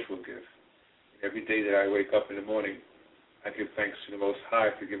perpetual gift. Every day that I wake up in the morning, I give thanks to the Most High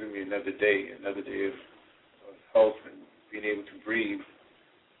for giving me another day of health and being able to breathe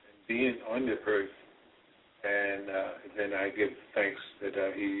and being on the earth. And then I give thanks that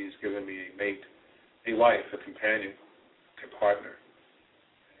he's given me a mate, a wife, a companion, a partner.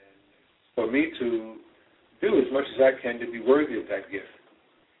 And for me to do as much as I can to be worthy of that gift,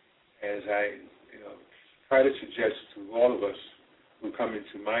 as I, try to suggest to all of us who come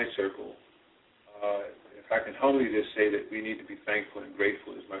into my circle, if I can humbly just say that we need to be thankful and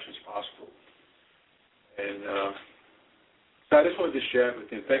grateful as much as possible. And so I just wanted to share it with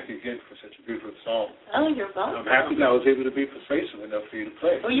you. Thank you again for such a beautiful song. Oh, you're welcome. I'm happy that I was able to be persuasive enough for you to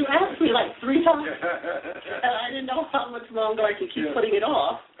play. Well, you asked me like 3 times. And I didn't know how much longer I could keep putting it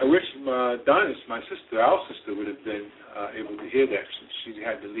off. I wish Donna, my sister, our sister, would have been able to hear that since she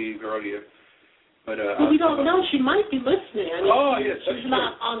had to leave earlier. But we don't know. She might be listening. I mean, yes, she's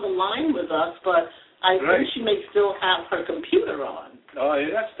not on the line with us, but I think she may still have her computer on. Oh,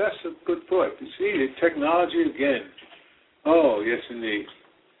 yeah, that's a good thought. You see, the technology again. Oh, yes, indeed.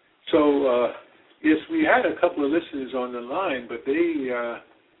 So, yes, we had a couple of listeners on the line, but they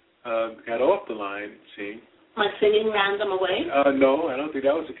got off the line, it seemed. Am I singing random away? No, I don't think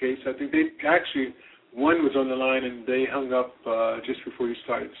that was the case. I think they actually, one was on the line and they hung up just before you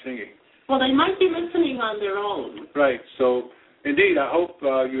started singing. Well, they might be listening on their own. Right. So, indeed, I hope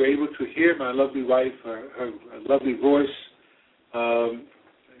you're able to hear my lovely wife, her lovely voice,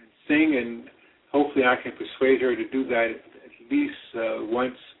 sing, and hopefully I can persuade her to do that at least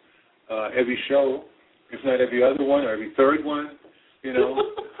once every show, if not every other one or every third one, you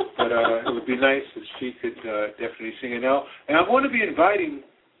know. But it would be nice if she could definitely sing it out. And I want to be inviting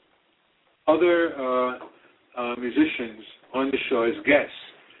other musicians on the show as guests.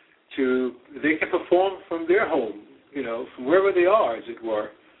 They can perform from their home, you know, from wherever they are, as it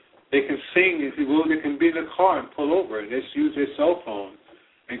were. They can sing, if you will. They can be in the car and pull over and just use their cell phone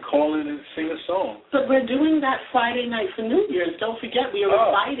and call in and sing a song. But we're doing that Friday night for New Year's. Don't forget, we're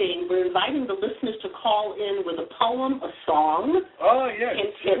inviting the listeners to call in with a poem, a song. Oh, yes.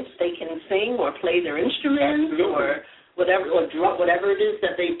 They can sing or play their instruments. Absolutely. Or whatever it is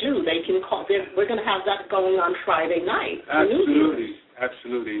that they do. They can call. We're going to have that going on Friday night. Absolutely.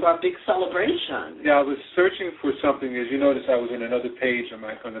 Absolutely. For a big celebration. Yeah, I was searching for something. As you notice, I was in another page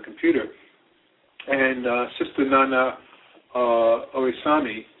on the computer. And Sister Nana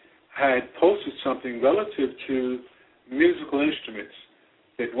Orisami had posted something relative to musical instruments,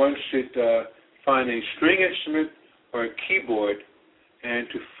 that one should find a string instrument or a keyboard and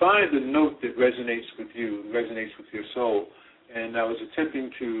to find the note that resonates with you, resonates with your soul. And I was attempting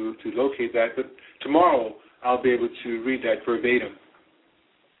to locate that, but tomorrow I'll be able to read that verbatim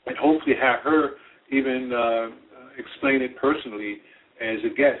and hopefully have her even explain it personally as a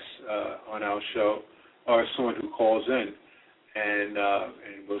guest on our show, or someone who calls in, and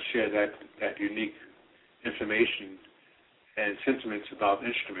we'll share that unique information and sentiments about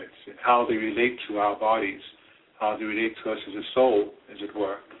instruments and how they relate to our bodies, how they relate to us as a soul, as it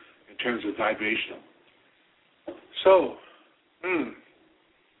were, in terms of vibration. So,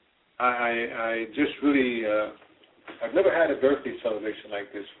 I just really, I've never had a birthday celebration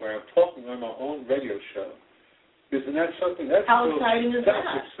like this where I'm talking on my own radio show. Isn't that something? How exciting is that?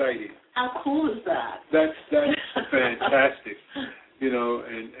 That's exciting. How cool is that? That's fantastic. You know,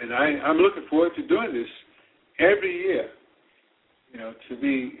 and I'm looking forward to doing this every year. You know, to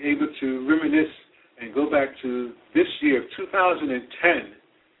be able to reminisce and go back to this year of 2010,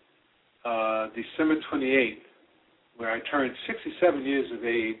 December 28th, where I turned 67 years of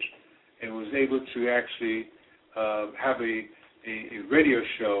age and was able to actually have a radio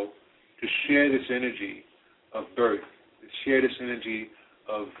show to share this energy of birth, to share this energy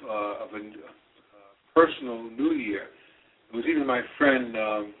of a personal new year. It was even my friend,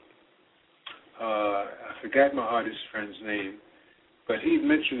 I forgot my artist friend's name, but he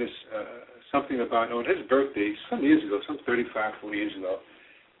mentioned this, something about on his birthday some years ago, some 35, 40 years ago.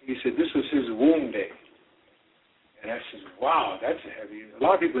 He said this was his womb day. And I said, wow, that's a heavy. A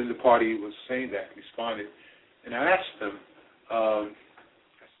lot of people in the party was saying that, responded. And I asked them, I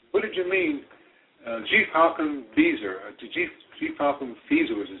said, what did you mean? G. Falcon Beezer, G. Falcon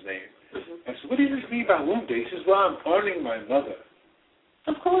Feezer was his name. Mm-hmm. I said, what does this mean by womb day? He says, well, I'm honoring my mother.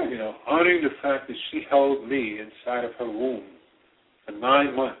 Of course. You know, honoring the fact that she held me inside of her womb for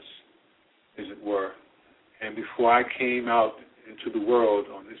 9 months, as it were. And before I came out into the world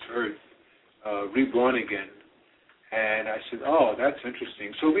on this earth, reborn again. And I said, oh, that's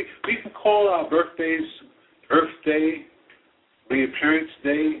interesting. So we can call our birthdays Earth Day, Reappearance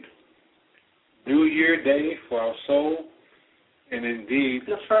Day, New Year Day for our soul, and indeed...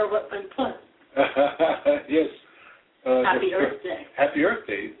 The fur and put. Yes. Happy Earth Day. Happy Earth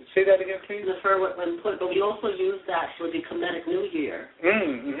Day. Say that again, please. The fur and put, but we also use that for the Kemetic New Year.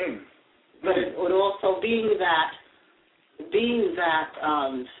 Mm-hmm. But it would also, being that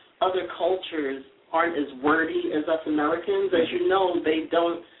other cultures aren't as wordy as us Americans, as you know, they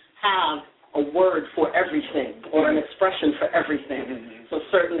don't have a word for everything or an expression for everything. Mm-hmm. So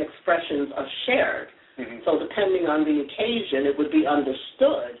certain expressions are shared. So depending on the occasion, it would be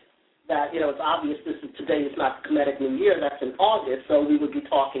understood that, it's obvious today is not the Kemetic New Year, that's in August, so we would be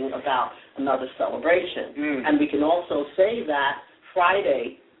talking about another celebration. And we can also say that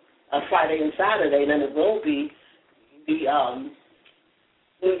Friday and Saturday, then it will be the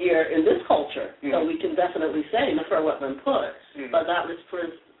New Year in this culture. So we can definitely say Nefer Wetland put, but that was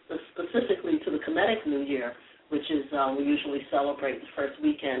specifically to the Kemetic New Year, which is we usually celebrate the first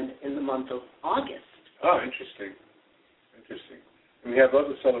weekend in the month of August. Oh, interesting. And we have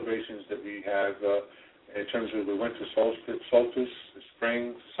other celebrations that we have in terms of the winter solstice, the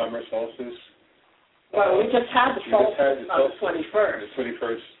spring, summer solstice. Well, we just had the solstice on the 21st. The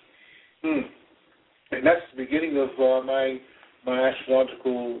 21st. And that's the beginning of my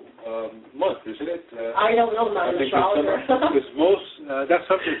astrological month, isn't it? I don't know, I'm not an astrologer. That's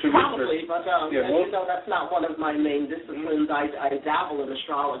something to probably, but yeah, that's not one of my main disciplines. I dabble in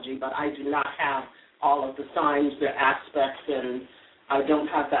astrology, but I do not have all of the signs, their aspects, and I don't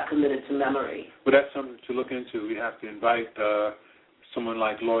have that committed to memory. But that's something to look into. We have to invite someone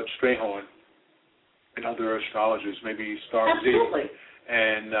like Lord Strayhorn and other astrologers, maybe Star Z. Absolutely.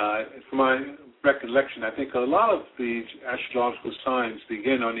 And from my recollection, I think a lot of the astrological signs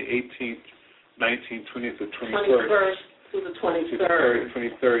begin on the 18th, 19th, 20th, or 23rd. 21st to the 23rd.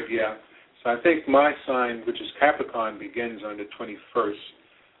 23rd, yeah. So I think my sign, which is Capricorn, begins on the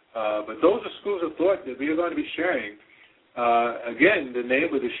 21st. But those are schools of thought that we are going to be sharing. Again, the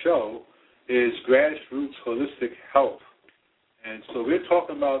name of the show is Grassroots Holistic Health. And so we're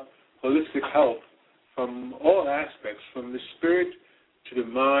talking about holistic health from all aspects, from the spirit to the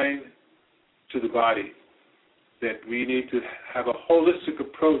mind to the body, that we need to have a holistic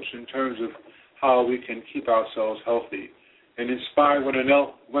approach in terms of how we can keep ourselves healthy and inspire one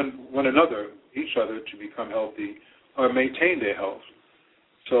another, each other, to become healthy or maintain their health.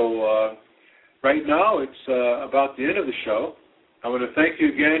 So right now it's about the end of the show. I want to thank you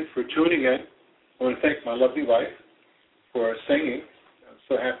again for tuning in. I want to thank my lovely wife for singing. I'm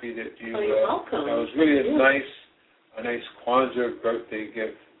so happy that you. You're welcome. That was really a nice Kwanzaa birthday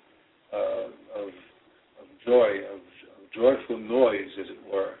gift of joy, of joyful noise, as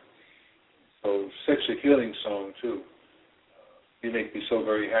it were. So such a healing song too. You make me so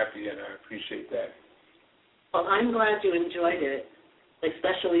very happy, and I appreciate that. Well, I'm glad you enjoyed it,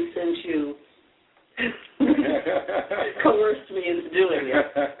 especially since you coerced me into doing it.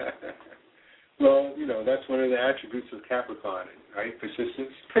 Well, that's one of the attributes of Capricorn, right?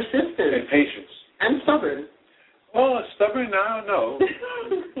 Persistence. And patience. And stubborn. Oh, stubborn? I don't know.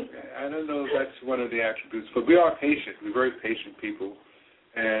 I don't know if that's one of the attributes, but we are patient. We're very patient people.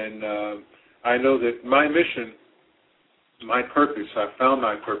 And I know that my mission, my purpose, I found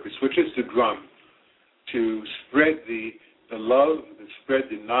my purpose, which is the drum, to spread the love, to spread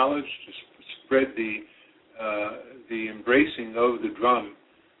the knowledge, to spread the embracing of the drum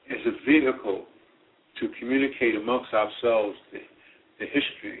as a vehicle to communicate amongst ourselves the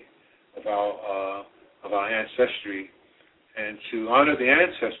history of our ancestry, and to honor the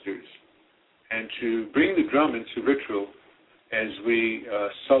ancestors, and to bring the drum into ritual as we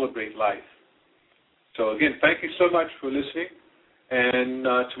celebrate life. So again, thank you so much for listening. And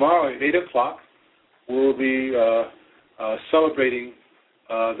tomorrow at 8 o'clock, we'll be celebrating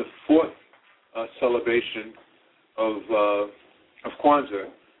the fourth celebration of Kwanzaa,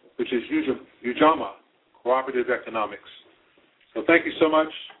 which is Ujima, Cooperative Economics. So thank you so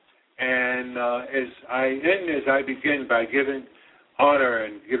much. And as I begin by giving honor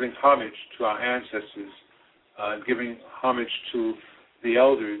and giving homage to our ancestors, giving homage to the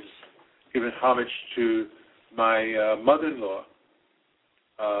elders, giving homage to my mother-in-law,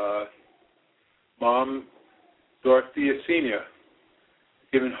 Mom Dorothea Sr.,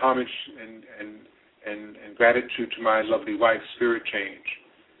 giving homage and gratitude to my lovely wife, Spirit Change,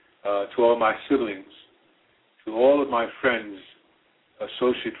 to all my siblings, to all of my friends,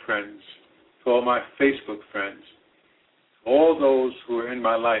 associate friends, to all my Facebook friends, all those who are in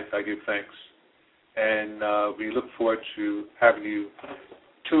my life, I give thanks. And we look forward to having you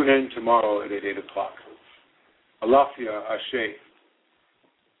tune in tomorrow at 8 o'clock. Alafia Ashe.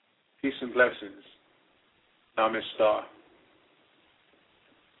 Peace and blessings. Namaste.